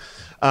 right?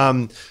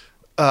 But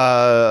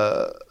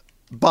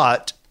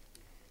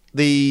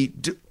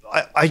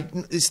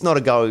it's not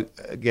a go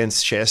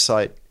against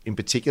ShareSite in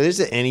particular. Is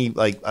there any,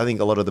 I think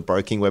a lot of the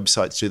broking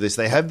websites do this.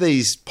 They have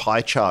these pie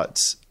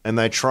charts and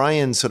they try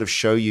and sort of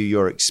show you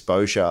your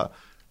exposure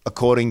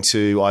according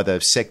to either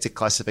sector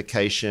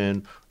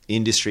classification,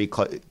 industry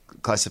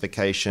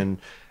classification.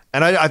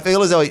 And I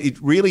feel as though it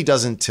really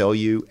doesn't tell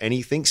you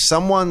anything.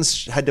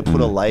 Someone's had to put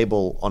a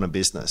label on a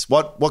business.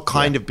 What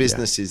kind of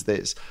business is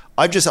this?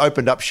 I've just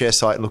opened up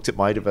ShareSite and looked at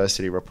my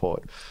diversity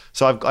report.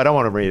 So I don't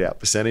want to read out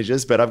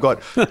percentages, but I've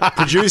got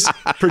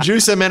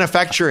producer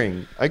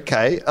manufacturing.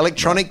 Okay.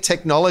 Electronic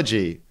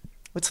technology.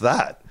 What's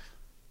that?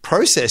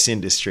 Process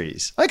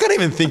industries. I can't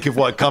even think of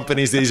what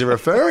companies these are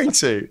referring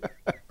to,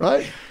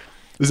 right?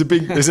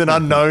 There's an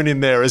unknown in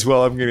there as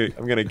well. I'm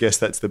gonna guess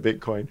that's the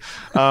Bitcoin.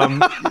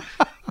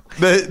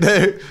 But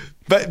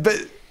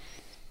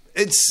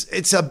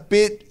it's a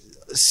bit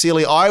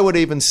silly. I would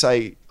even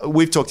say,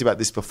 we've talked about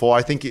this before.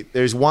 I think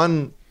there's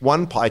one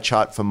pie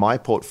chart for my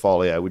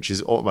portfolio, which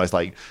is almost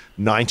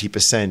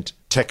 90%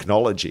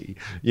 technology,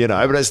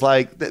 but it's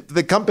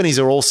the companies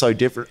are all so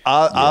different.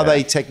 Are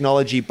they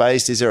technology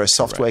based? Is there a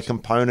software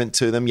component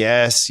to them?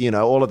 Yes,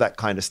 all of that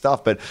kind of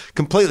stuff, but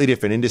completely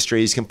different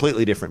industries,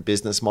 completely different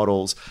business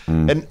models.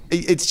 And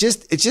it's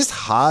just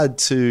hard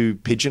to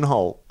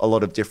pigeonhole a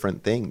lot of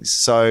different things.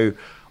 So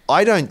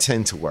I don't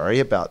tend to worry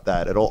about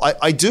that at all.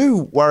 I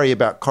do worry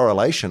about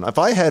correlation. If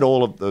I had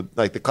all of the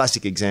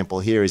classic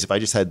example here is if I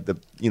just had the,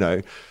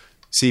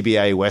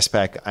 CBA,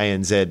 Westpac,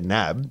 ANZ,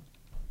 NAB,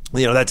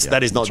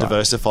 that is not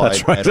diversified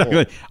that's right, at exactly.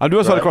 all. I'm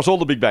diversified across all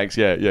the big banks.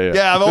 Yeah.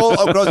 Yeah,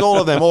 across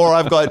all of them. Or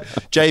I've got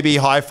JB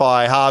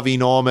Hi-Fi, Harvey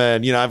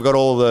Norman. I've got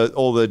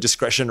all the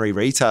discretionary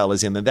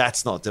retailers in there.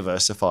 That's not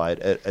diversified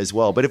as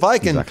well. But if I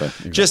can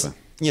just,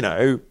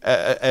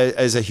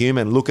 as a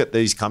human, look at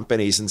these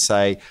companies and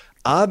say,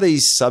 are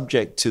these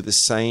subject to the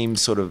same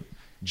sort of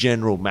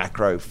general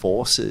macro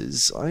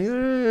forces, or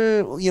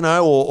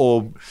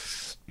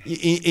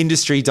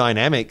industry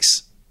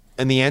dynamics?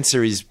 And the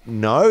answer is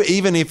no,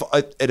 even if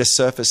at a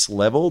surface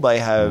level they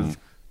have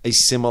a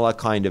similar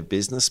kind of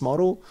business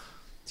model.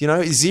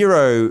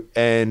 Xero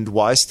and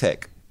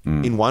WiseTech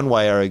in one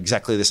way are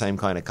exactly the same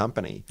kind of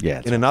company.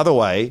 Yeah, in another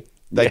way,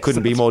 they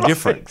couldn't be more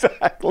different.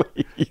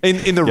 Exactly.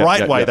 In the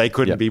right way, they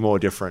couldn't be more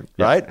different,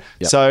 right?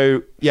 Yep.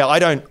 So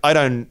I'm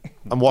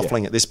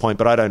waffling at this point,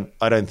 but I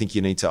don't think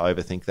you need to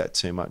overthink that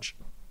too much.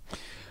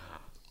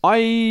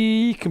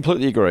 I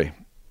completely agree.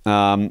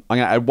 I'm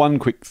going to add one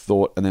quick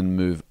thought and then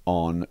move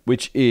on,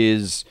 which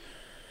is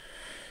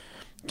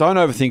don't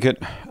overthink it.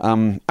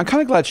 I'm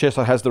kind of glad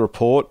ShareSite has the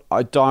report.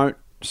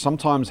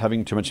 Sometimes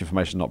having too much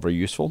information is not very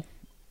useful.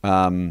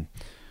 So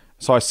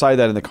I say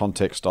that in the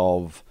context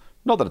of,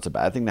 not that it's a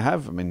bad thing to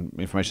have. I mean,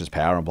 information is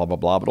power and blah, blah,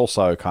 blah, but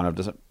also kind of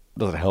does it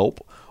help,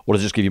 or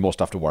does it just give you more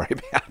stuff to worry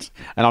about?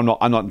 And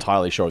I'm not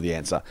entirely sure of the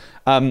answer.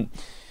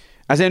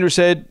 As Andrew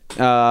said,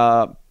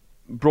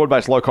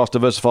 broad-based, low-cost,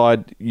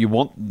 diversified, you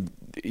want...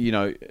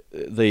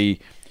 the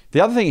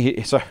other thing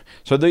here, so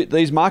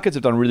these markets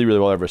have done really, really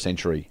well over a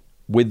century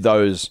with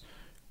those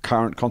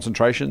current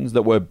concentrations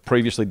that were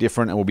previously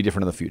different and will be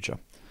different in the future.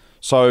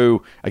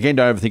 So again,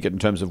 don't overthink it in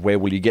terms of where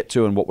will you get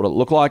to and what would it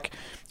look like.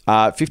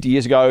 50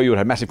 years ago, you would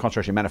have massive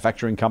concentration in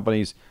manufacturing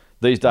companies.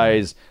 These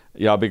days,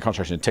 a big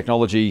concentration in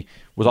technology.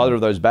 Was either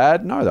of those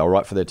bad? No, they were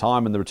right for their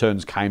time, and the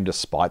returns came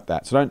despite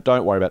that. So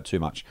don't worry about it too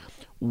much.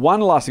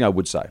 One last thing I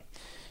would say,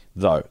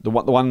 though, the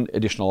one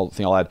additional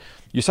thing I'll add.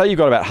 You say you've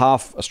got about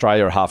half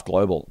Australia or half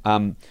global.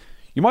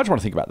 You might want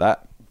to think about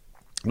that.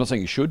 I'm not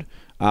saying you should,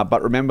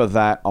 but remember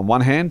that on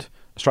one hand,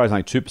 Australia's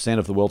only 2%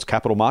 of the world's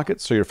capital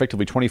markets, so you're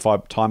effectively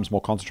 25 times more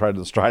concentrated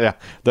in Australia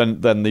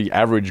than the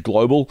average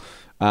global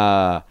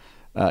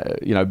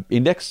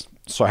index.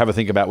 So have a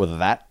think about whether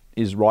that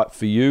is right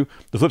for you.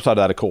 The flip side of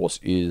that, of course,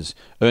 is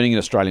earning in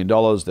Australian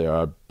dollars. There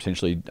are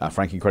potentially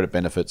franking credit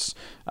benefits.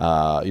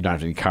 You don't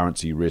have any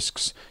currency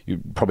risks. You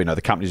probably know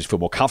the companies just feel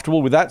more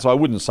comfortable with that. So I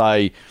wouldn't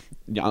say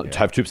to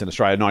have 2%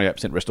 Australia,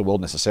 98% rest of the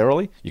world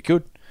necessarily. You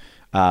could.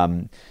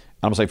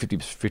 I'm not saying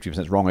 50%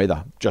 is wrong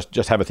either.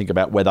 Just have a think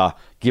about whether,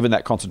 given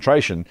that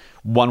concentration,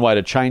 one way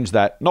to change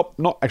that, not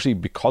actually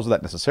because of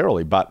that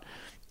necessarily, but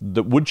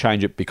that would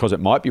change it because it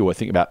might be worth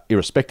thinking about,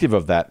 irrespective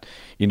of that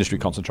industry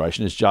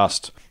concentration, is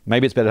just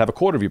maybe it's better to have a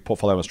quarter of your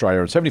portfolio in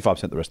Australia and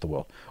 75% the rest of the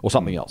world, or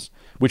something else,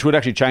 which would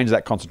actually change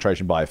that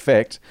concentration by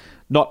effect.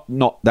 Not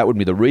that wouldn't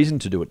be the reason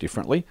to do it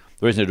differently.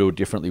 The reason to do it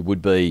differently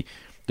would be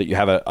that you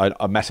have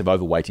a massive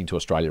overweighting to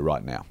Australia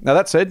right now. Now,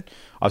 that said,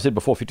 I've said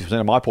before, 50%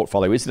 of my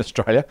portfolio is in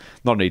Australia,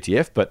 not an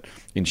ETF, but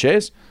in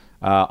shares.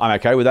 I'm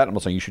okay with that. I'm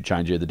not saying you should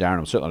change either, Darren.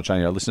 I'm certainly not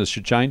saying our listeners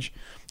should change.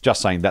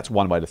 Just saying that's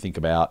one way to think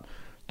about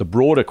the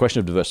broader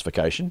question of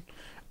diversification,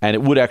 and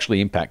it would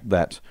actually impact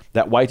that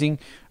weighting.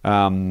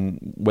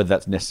 Whether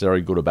that's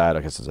necessary, good or bad,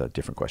 I guess is a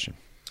different question.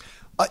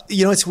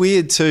 It's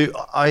weird too.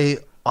 I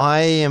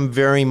am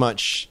very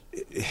much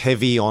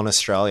heavy on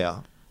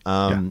Australia.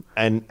 And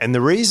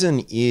the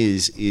reason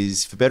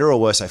is for better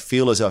or worse, I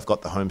feel as though I've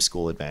got the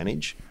homeschool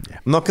advantage. Yeah.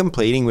 I'm not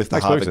competing with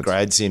the Harvard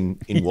grads in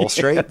Wall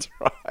Street that's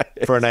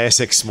right. For an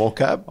ASX small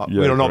cap.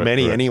 Not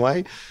many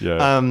anyway.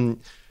 Yeah.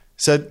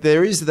 So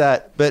there is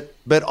that, but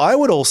I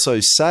would also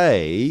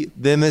say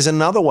then there's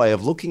another way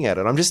of looking at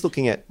it. I'm just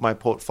looking at my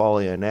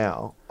portfolio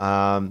now.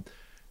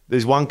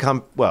 There's one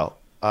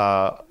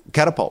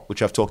Catapult,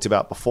 which I've talked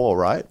about before,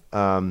 right?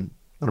 On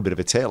a bit of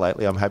a tear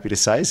lately, I'm happy to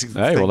say.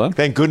 Hey, well done.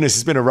 Thank goodness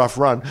it's been a rough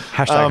run.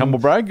 Hashtag humble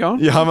brag, go on.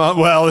 Yeah,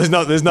 well,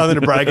 there's nothing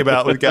to brag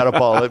about with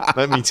Catapult.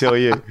 Let me tell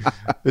you,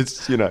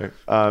 it's and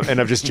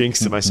I've just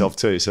jinxed it myself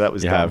too. So that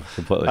was dumb.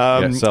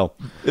 Completely. Sell.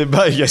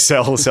 But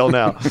sell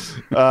now.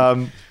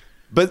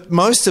 But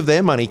most of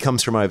their money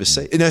comes from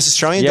overseas. It's an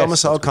Australian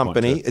domiciled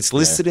company. It's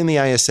listed in the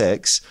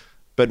ASX,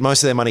 but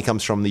most of their money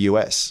comes from the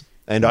US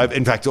and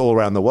in fact all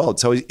around the world.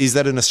 So is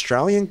that an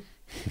Australian?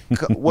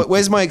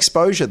 Where's my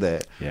exposure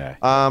there? Yeah.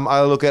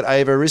 I look at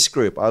Ava Risk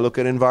Group. I look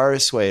at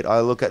EnviroSuite.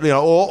 I look at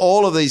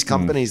all of these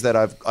companies that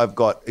I've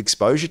got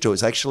exposure to.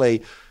 It's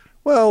actually,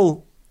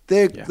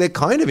 they're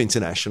kind of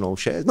international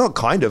shares. Not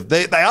kind of.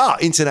 They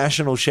are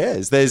international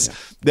shares. There's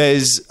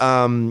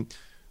a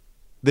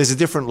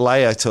different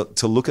layer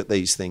to look at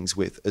these things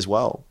with as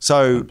well.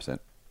 So 100%.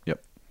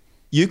 Yep.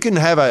 You can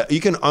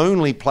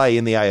only play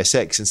in the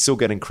ASX and still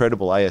get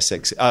incredible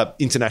ASX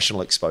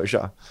international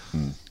exposure.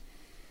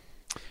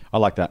 I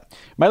like that.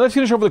 Mate, let's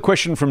finish off with a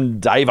question from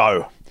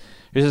Davo.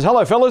 He says,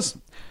 hello, fellas.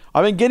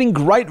 I've been getting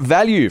great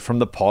value from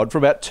the pod for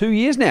about 2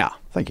 years now.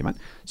 Thank you, mate.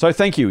 So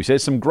thank you. He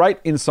says, some great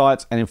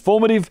insights and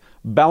informative,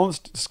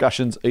 balanced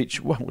discussions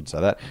each week.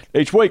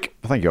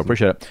 Thank you. I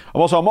appreciate it.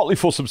 I'm also a Motley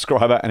Fool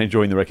subscriber and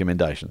enjoying the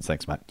recommendations.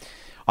 Thanks, mate.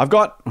 I've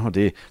got,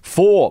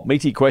 4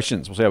 meaty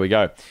questions. We'll see how we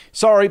go.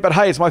 Sorry, but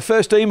hey, it's my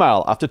first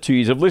email after 2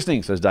 years of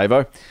listening, says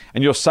Davo.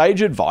 And your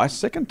sage advice,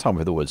 second time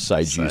with the word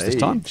sage used this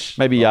time.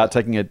 Maybe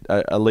taking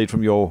a lead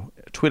from your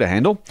Twitter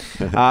handle.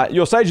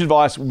 Your sage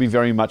advice would be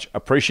very much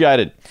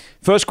appreciated.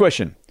 First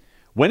question,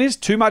 when is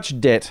too much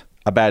debt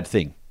a bad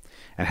thing?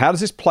 And how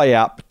does this play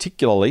out,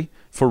 particularly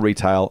for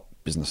retail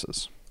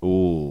businesses?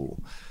 Ooh.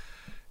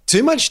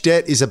 Too much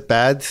debt is a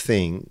bad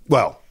thing.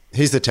 Well,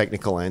 here's the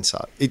technical answer.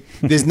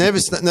 There's never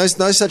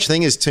no such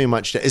thing as too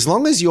much debt. As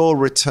long as your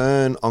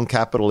return on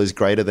capital is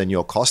greater than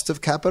your cost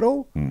of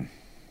capital,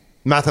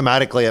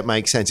 mathematically it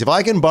makes sense. If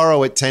I can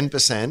borrow at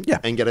 10%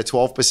 and get a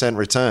 12%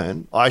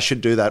 return, I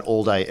should do that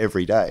all day,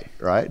 every day,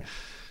 right?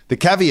 The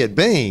caveat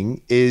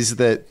being is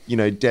that,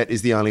 debt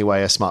is the only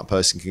way a smart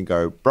person can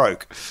go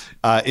broke,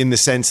 in the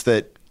sense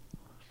that,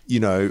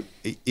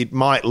 it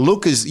might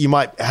look as you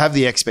might have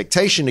the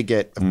expectation to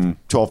get a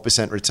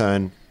 12%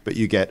 return, but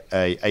you get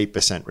a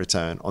 8%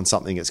 return on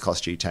something that's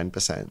cost you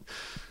 10%.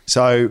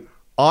 So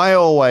I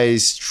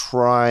always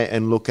try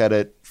and look at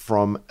it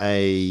from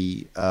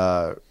a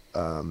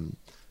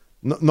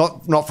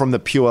not from the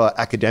pure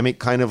academic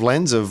kind of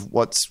lens of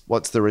what's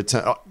the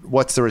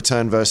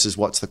return versus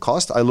what's the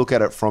cost. I look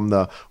at it from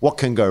the what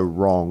can go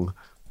wrong.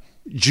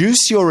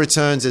 Juice your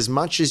returns as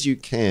much as you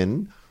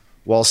can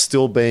while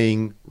still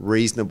being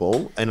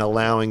reasonable and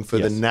allowing for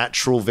the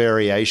natural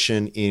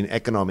variation in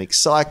economic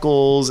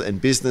cycles and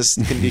business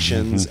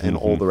conditions and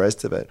all the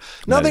rest of it.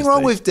 Nothing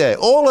wrong with debt.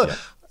 All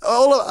of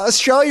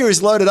Australia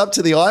is loaded up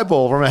to the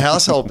eyeball from a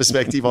household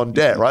perspective on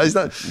debt, right?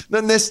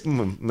 That's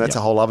a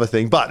whole other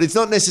thing, but it's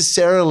not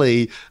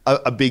necessarily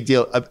a big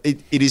deal.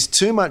 It is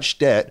too much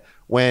debt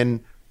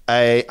when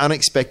a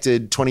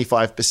unexpected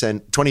 25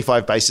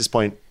 basis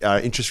point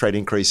interest rate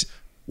increase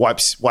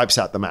wipes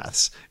out the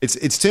maths.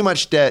 It's too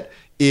much debt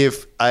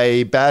if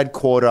a bad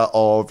quarter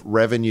of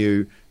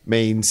revenue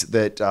means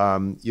that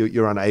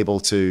you're unable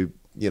to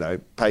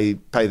pay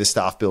the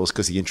staff bills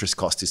because the interest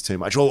cost is too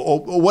much,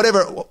 or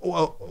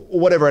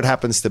whatever it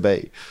happens to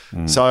be.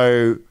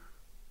 So,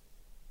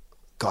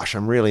 gosh,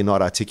 I'm really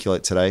not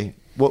articulate today.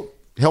 Well,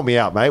 help me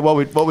out, mate.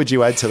 What would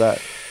you add to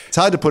that? It's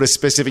hard to put a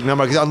specific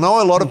number because I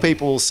know a lot of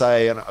people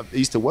say, and I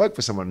used to work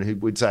for someone who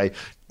would say,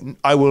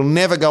 I will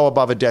never go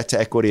above a debt to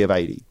equity of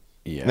 80.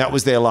 Yeah. And that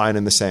was their line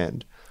in the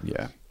sand.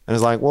 Yeah. And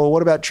it's like, well,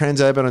 what about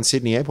Transurban and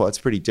Sydney Airport? It's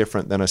pretty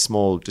different than a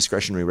small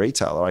discretionary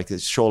retailer. Like,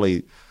 it's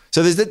surely...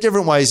 So there's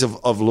different ways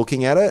of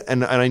looking at it.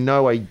 And I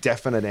know a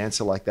definite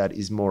answer like that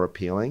is more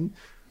appealing,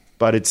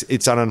 but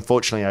it's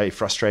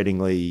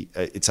unfortunately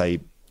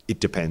it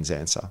depends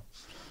answer.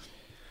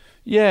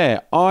 Yeah,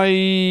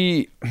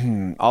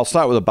 I'll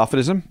start with a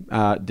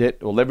Buffettism. Debt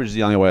or leverage is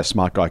the only way a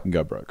smart guy can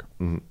go broke.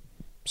 Mm-hmm.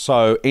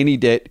 So any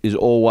debt is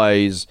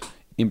always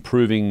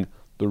increasing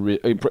the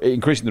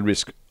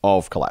risk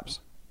of collapse.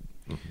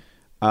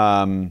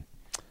 Mm-hmm.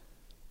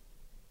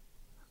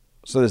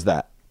 So there's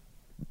that.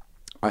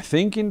 I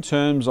think in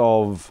terms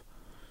of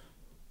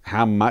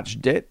how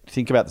much debt,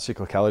 think about the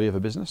cyclicality of a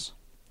business.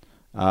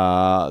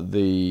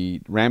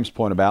 The Ram's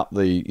point about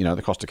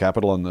the cost of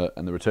capital and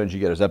the returns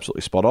you get is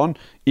absolutely spot on.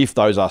 If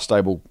those are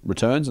stable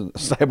returns and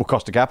stable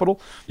cost of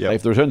capital,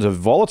 if the returns are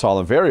volatile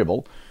and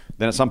variable,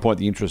 then at some point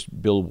the interest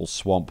bill will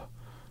swamp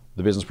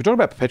the business. We talked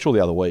about Perpetual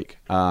the other week.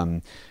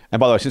 And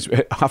by the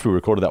way, after we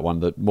recorded that one,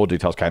 the more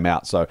details came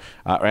out. So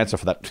our answer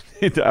for that,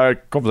 our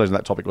conversation on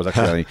that topic was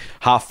actually only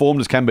half formed,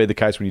 as can be the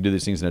case when you do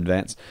these things in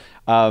advance.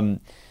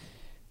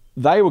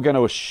 They were going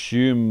to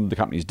assume the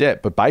company's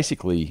debt, but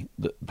basically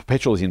the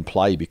Perpetual is in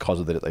play because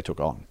of the debt they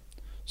took on.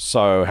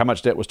 So how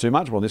much debt was too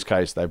much? Well, in this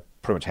case, they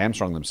pretty much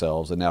hamstrung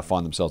themselves and now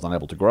find themselves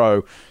unable to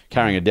grow,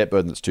 carrying a debt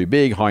burden that's too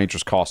big, high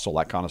interest costs, all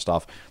that kind of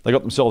stuff. They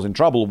got themselves in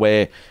trouble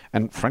where,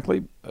 and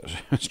frankly,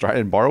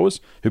 Australian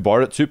borrowers who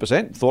borrowed at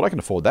 2% thought, I can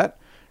afford that.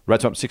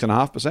 Rates up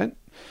 6.5%.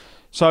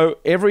 So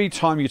every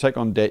time you take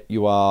on debt,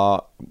 you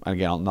are, and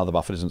again, another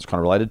Buffettism is kind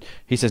of related.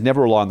 He says,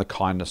 never rely on the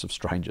kindness of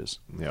strangers.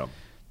 Yeah.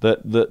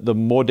 The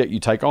more debt you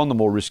take on, the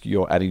more risk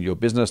you're adding to your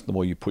business, the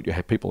more you put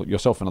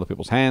yourself in other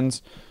people's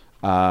hands.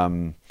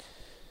 So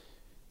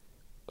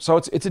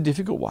it's a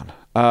difficult one.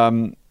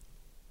 I'm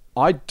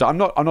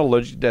not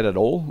allergic to debt at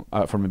all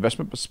from an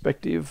investment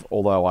perspective,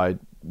 although I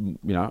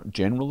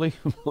generally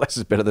less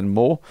is better than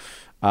more.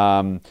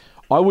 I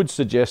would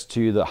suggest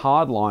to you the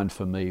hard line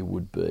for me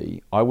would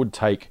be I would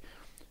take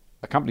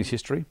a company's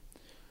history,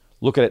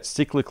 look at its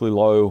cyclically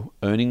low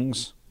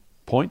earnings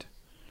point,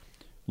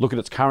 look at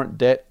its current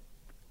debt,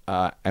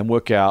 and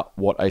work out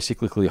what a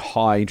cyclically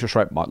high interest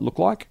rate might look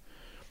like,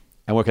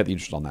 and work out the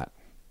interest on that.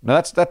 Now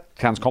that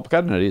sounds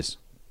complicated, and it is.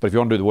 But if you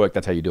want to do the work,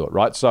 that's how you do it,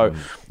 right? So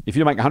if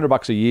you make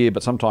 $100 a year,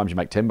 but sometimes you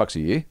make $10 a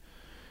year,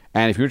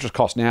 and if your interest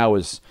cost now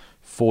is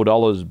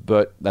 $4,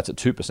 but that's at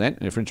 2%,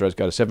 and if interest rates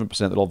go to 7%,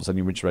 then all of a sudden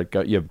your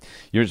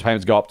interest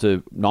payments go up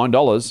to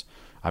 $9.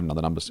 I haven't done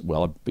the numbers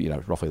well,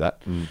 but roughly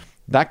that.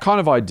 That kind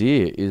of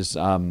idea is,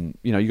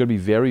 you've got to be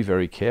very,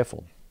 very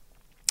careful.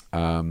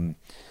 So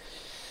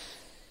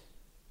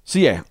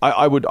yeah,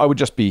 I would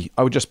just be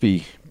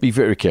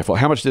very careful.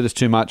 How much debt is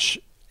too much?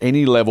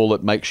 Any level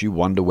that makes you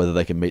wonder whether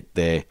they can meet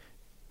their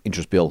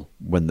interest bill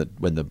when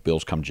the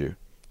bills come due.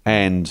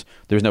 And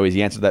there's no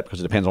easy answer to that because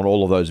it depends on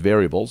all of those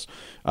variables.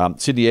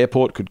 Sydney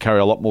Airport could carry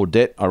a lot more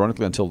debt,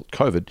 ironically, until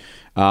COVID,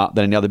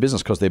 than any other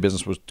business because their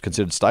business was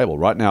considered stable.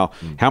 Right now,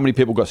 how many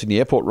people got Sydney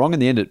Airport wrong? In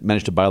the end, it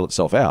managed to bail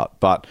itself out.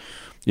 But,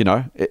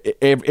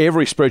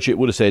 every spreadsheet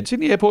would have said,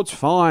 Sydney Airport's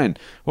fine.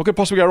 What could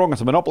possibly go wrong?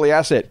 It's a monopoly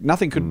asset.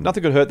 Nothing could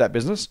hurt that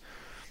business.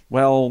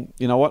 Well,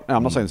 you know what? Now,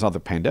 I'm not saying it's not the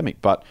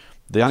pandemic, but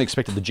the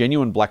unexpected, the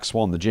genuine black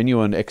swan, the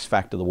genuine X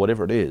factor, the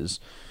whatever it is,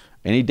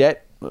 any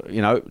debt,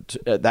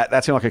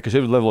 that seemed like a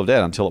considerable level of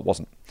debt until it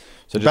wasn't.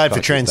 So just bad for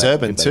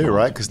Transurban too,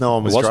 right? Because no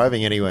one was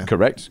driving anywhere.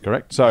 Correct.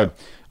 So,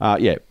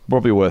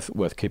 probably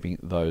worth keeping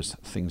those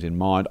things in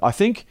mind. I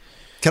think.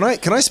 Can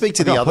I speak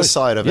to the other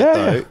side of it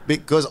though?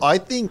 Because I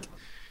think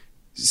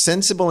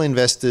sensible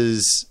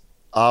investors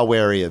are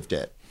wary of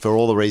debt for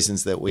all the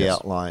reasons that we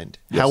outlined.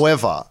 Yes.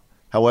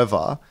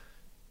 However,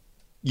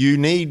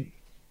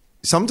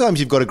 sometimes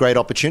you've got a great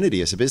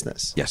opportunity as a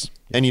business. Yes.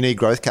 And you need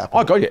growth capital.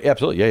 Oh, God, yeah,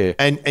 absolutely. Yeah.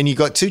 And you've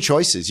got two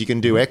choices. You can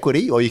do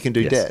equity or you can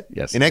do debt.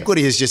 Yes. And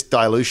equity is just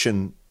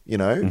dilution,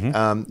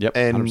 Mm-hmm. Yep,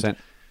 and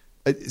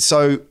 100%.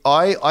 So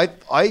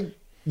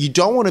you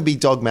don't want to be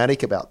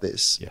dogmatic about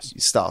this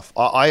stuff.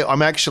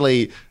 I'm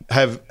actually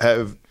have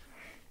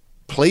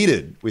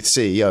pleaded with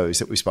CEOs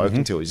that we've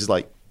spoken to. It's just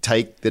like,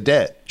 take the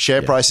debt.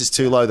 Share price is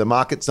too low. The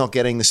market's not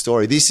getting the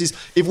story. This is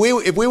if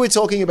we were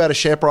talking about a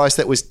share price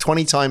that was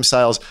 20 times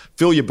sales,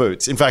 fill your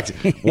boots. In fact,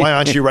 why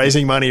aren't you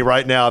raising money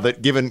right now?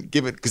 That given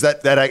because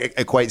that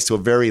equates to a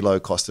very low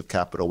cost of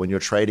capital when you're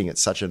trading at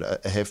such a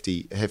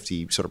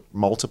hefty sort of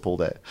multiple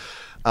there.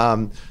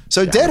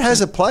 So debt has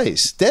a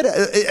place. Debt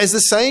as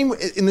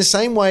in the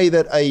same way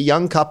that a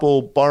young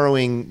couple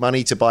borrowing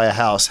money to buy a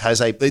house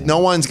has no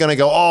one's going to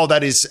go, oh,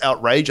 that is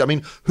outrageous. I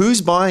mean,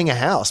 who's buying a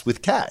house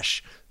with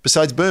cash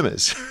besides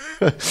boomers?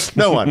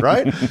 No one,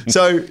 right?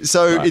 So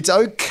right. It's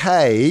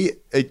okay,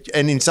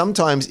 and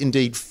sometimes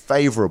indeed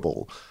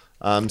favorable.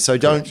 So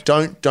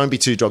don't be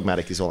too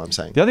dogmatic is all I'm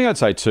saying. The other thing I'd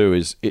say too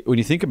is when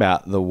you think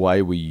about the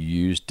way we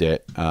use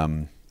debt,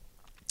 also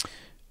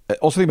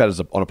think about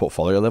it on a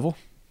portfolio level.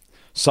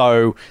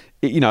 So,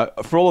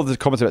 for all of the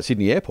comments about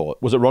Sydney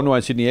Airport, was it wrong to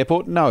own Sydney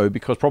Airport? No,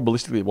 because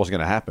probabilistically it wasn't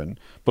going to happen.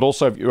 But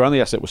also, if your only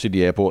asset was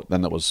Sydney Airport,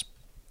 then that was,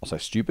 I'll say,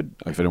 stupid.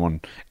 If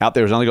anyone out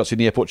there has only got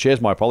Sydney Airport shares,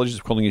 my apologies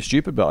for calling you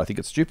stupid, but I think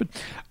it's stupid.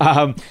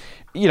 So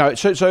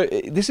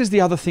this is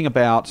the other thing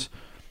about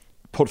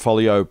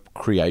portfolio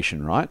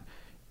creation, right?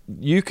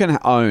 You can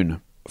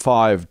own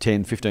 5,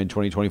 10, 15,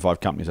 20, 25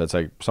 companies, I'd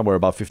say somewhere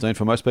above 15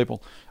 for most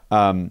people.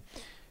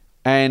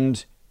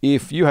 And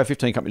if you have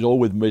 15 companies all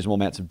with reasonable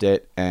amounts of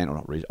debt, I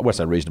won't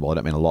say reasonable, I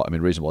don't mean a lot, I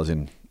mean reasonable as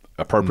in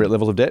appropriate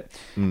levels of debt,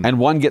 and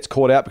one gets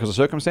caught out because of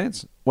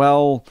circumstance,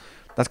 well,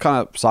 that's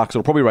kind of sucks.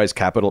 It'll probably raise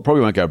capital. It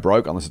probably won't go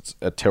broke unless it's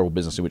a terrible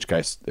business, in which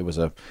case it was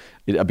a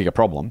bigger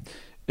problem.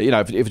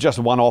 If it's just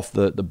a one-off,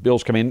 the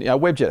bills come in.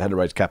 Webjet had to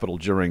raise capital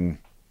during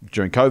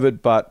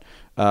COVID, but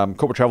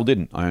corporate travel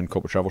didn't. I owned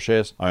corporate travel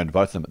shares. I owned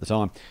both of them at the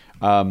time.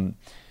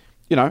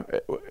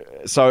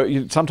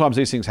 So sometimes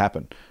these things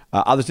happen.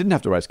 Others didn't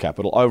have to raise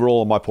capital.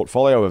 Overall, in my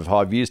portfolio of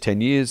 5 years,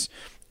 10 years,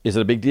 is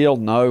it a big deal?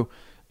 No.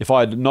 If I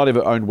had not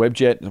ever owned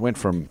Webjet, it went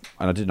from,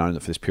 and I didn't own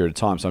it for this period of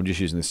time, so I'm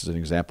just using this as an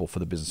example for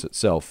the business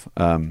itself.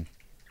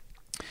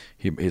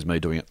 Here's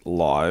me doing it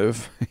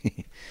live.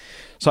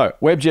 So,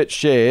 Webjet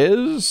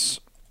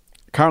shares,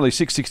 currently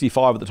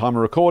 $6.65 at the time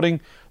of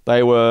recording.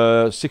 They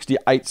were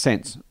 68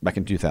 cents back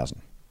in 2000.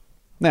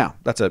 Now,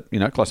 that's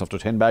close enough to a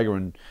 10-bagger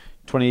in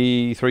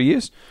 23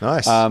 years.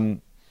 Nice.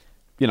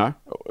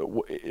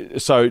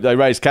 So they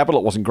raised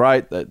capital. It wasn't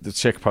great. The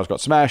share price got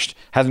smashed.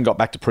 Hasn't got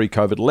back to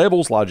pre-COVID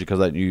levels, largely because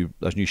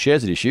those new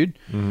shares had issued.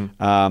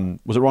 Mm-hmm.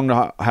 Was it wrong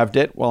to have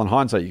debt? Well, in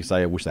hindsight, you can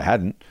say I wish they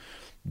hadn't.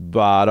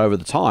 But over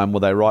the time, were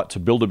they right to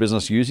build a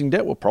business using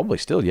debt? Well, probably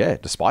still, yeah,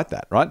 despite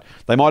that, right?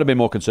 They might have been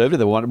more conservative.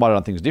 They might have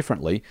done things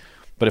differently.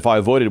 But if I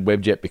avoided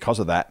Webjet because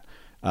of that,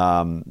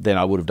 then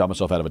I would have done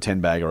myself out of a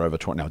 10-bagger over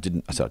 20. Now, I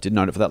didn't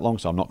own it for that long,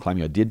 so I'm not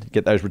claiming I did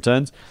get those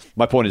returns.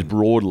 My point is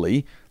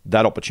broadly,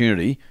 that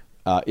opportunity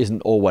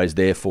isn't always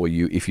there for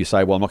you if you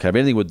say, well, I'm not going to have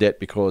anything with debt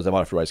because I might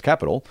have to raise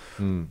capital.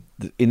 In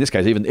this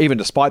case, even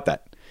despite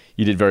that,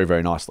 you did very,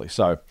 very nicely.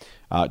 So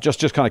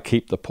just kind of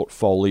keep the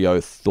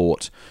portfolio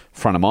thought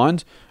front of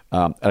mind.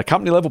 At a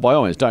company level, by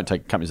all means, don't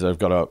take companies that have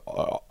got a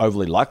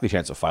overly likely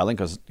chance of failing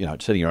because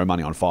setting your own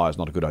money on fire is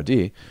not a good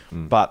idea.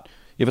 But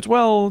if it's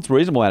a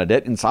reasonable amount of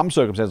debt, in some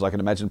circumstances, I can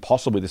imagine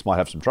possibly this might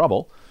have some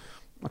trouble.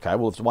 Okay,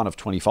 well, if it's one of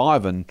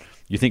 25 and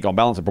you think on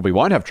balance it probably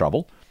won't have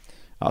trouble,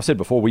 I've said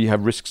before, we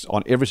have risks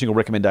on every single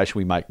recommendation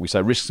we make. We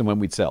say risks and when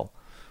we'd sell.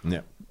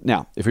 Yeah.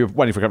 Now, if you're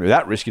waiting for a company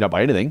without risk, you don't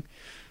buy anything.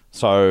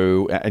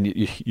 So, and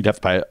you'd have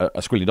to pay a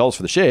squillion dollars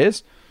for the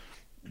shares,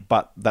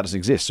 but that doesn't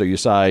exist. So you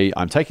say,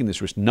 I'm taking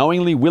this risk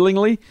knowingly,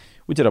 willingly.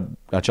 We did a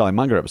Charlie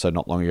Munger episode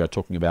not long ago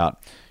talking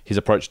about his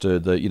approach to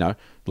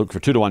look for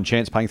 2-to-1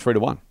 chance, paying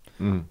 3-to-1.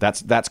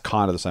 That's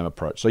kind of the same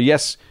approach. So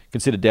yes,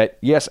 consider debt.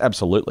 Yes,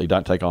 absolutely.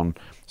 Don't take on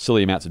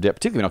silly amounts of debt,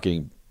 particularly not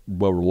getting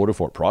well rewarded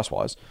for it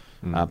price-wise.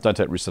 Don't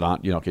take risks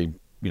that you're not getting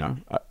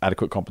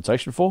adequate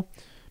compensation for.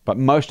 But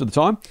most of the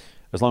time,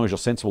 as long as you're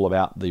sensible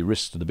about the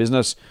risks to the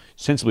business,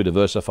 sensibly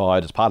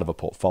diversified as part of a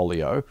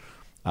portfolio,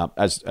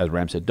 as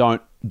Ram said,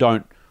 don't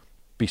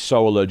be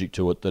so allergic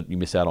to it that you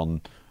miss out on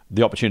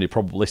the opportunity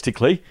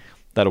probabilistically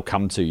that'll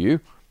come to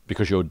you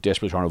because you're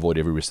desperately trying to avoid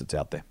every risk that's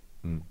out there.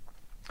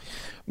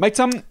 Mate,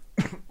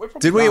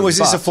 was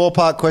this a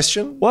 4-part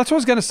question? Well, that's what I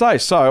was going to say.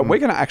 So we're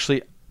going to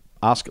actually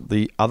ask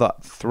the other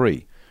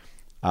 3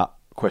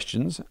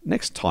 questions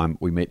next time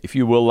we meet. If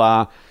you'll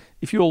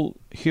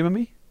humour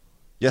me,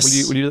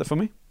 yes. Will you do that for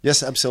me?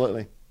 Yes,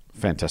 absolutely.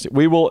 Fantastic.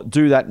 We will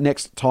do that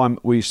next time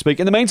we speak.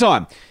 In the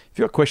meantime, if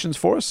you've got questions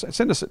for us,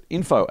 send us at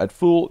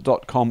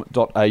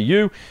info@fool.com.au.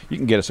 You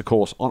can get us, of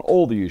course, on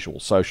all the usual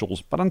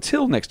socials. But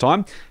until next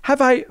time,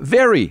 have a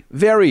very,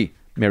 very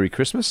Merry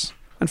Christmas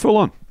and Fool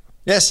on.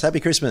 Yes, Happy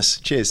Christmas.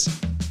 Cheers.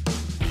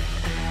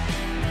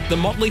 The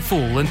Motley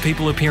Fool and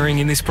people appearing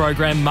in this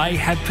program may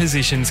have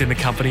positions in the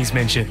companies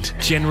mentioned.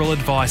 General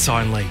advice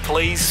only.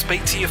 Please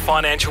speak to your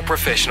financial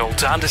professional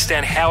to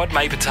understand how it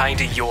may pertain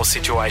to your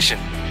situation.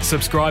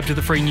 Subscribe to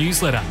the free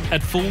newsletter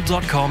at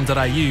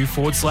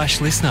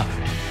fool.com.au/listener.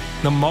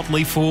 The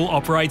Motley Fool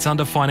operates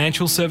under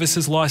Financial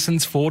Services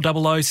Licence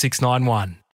 400691.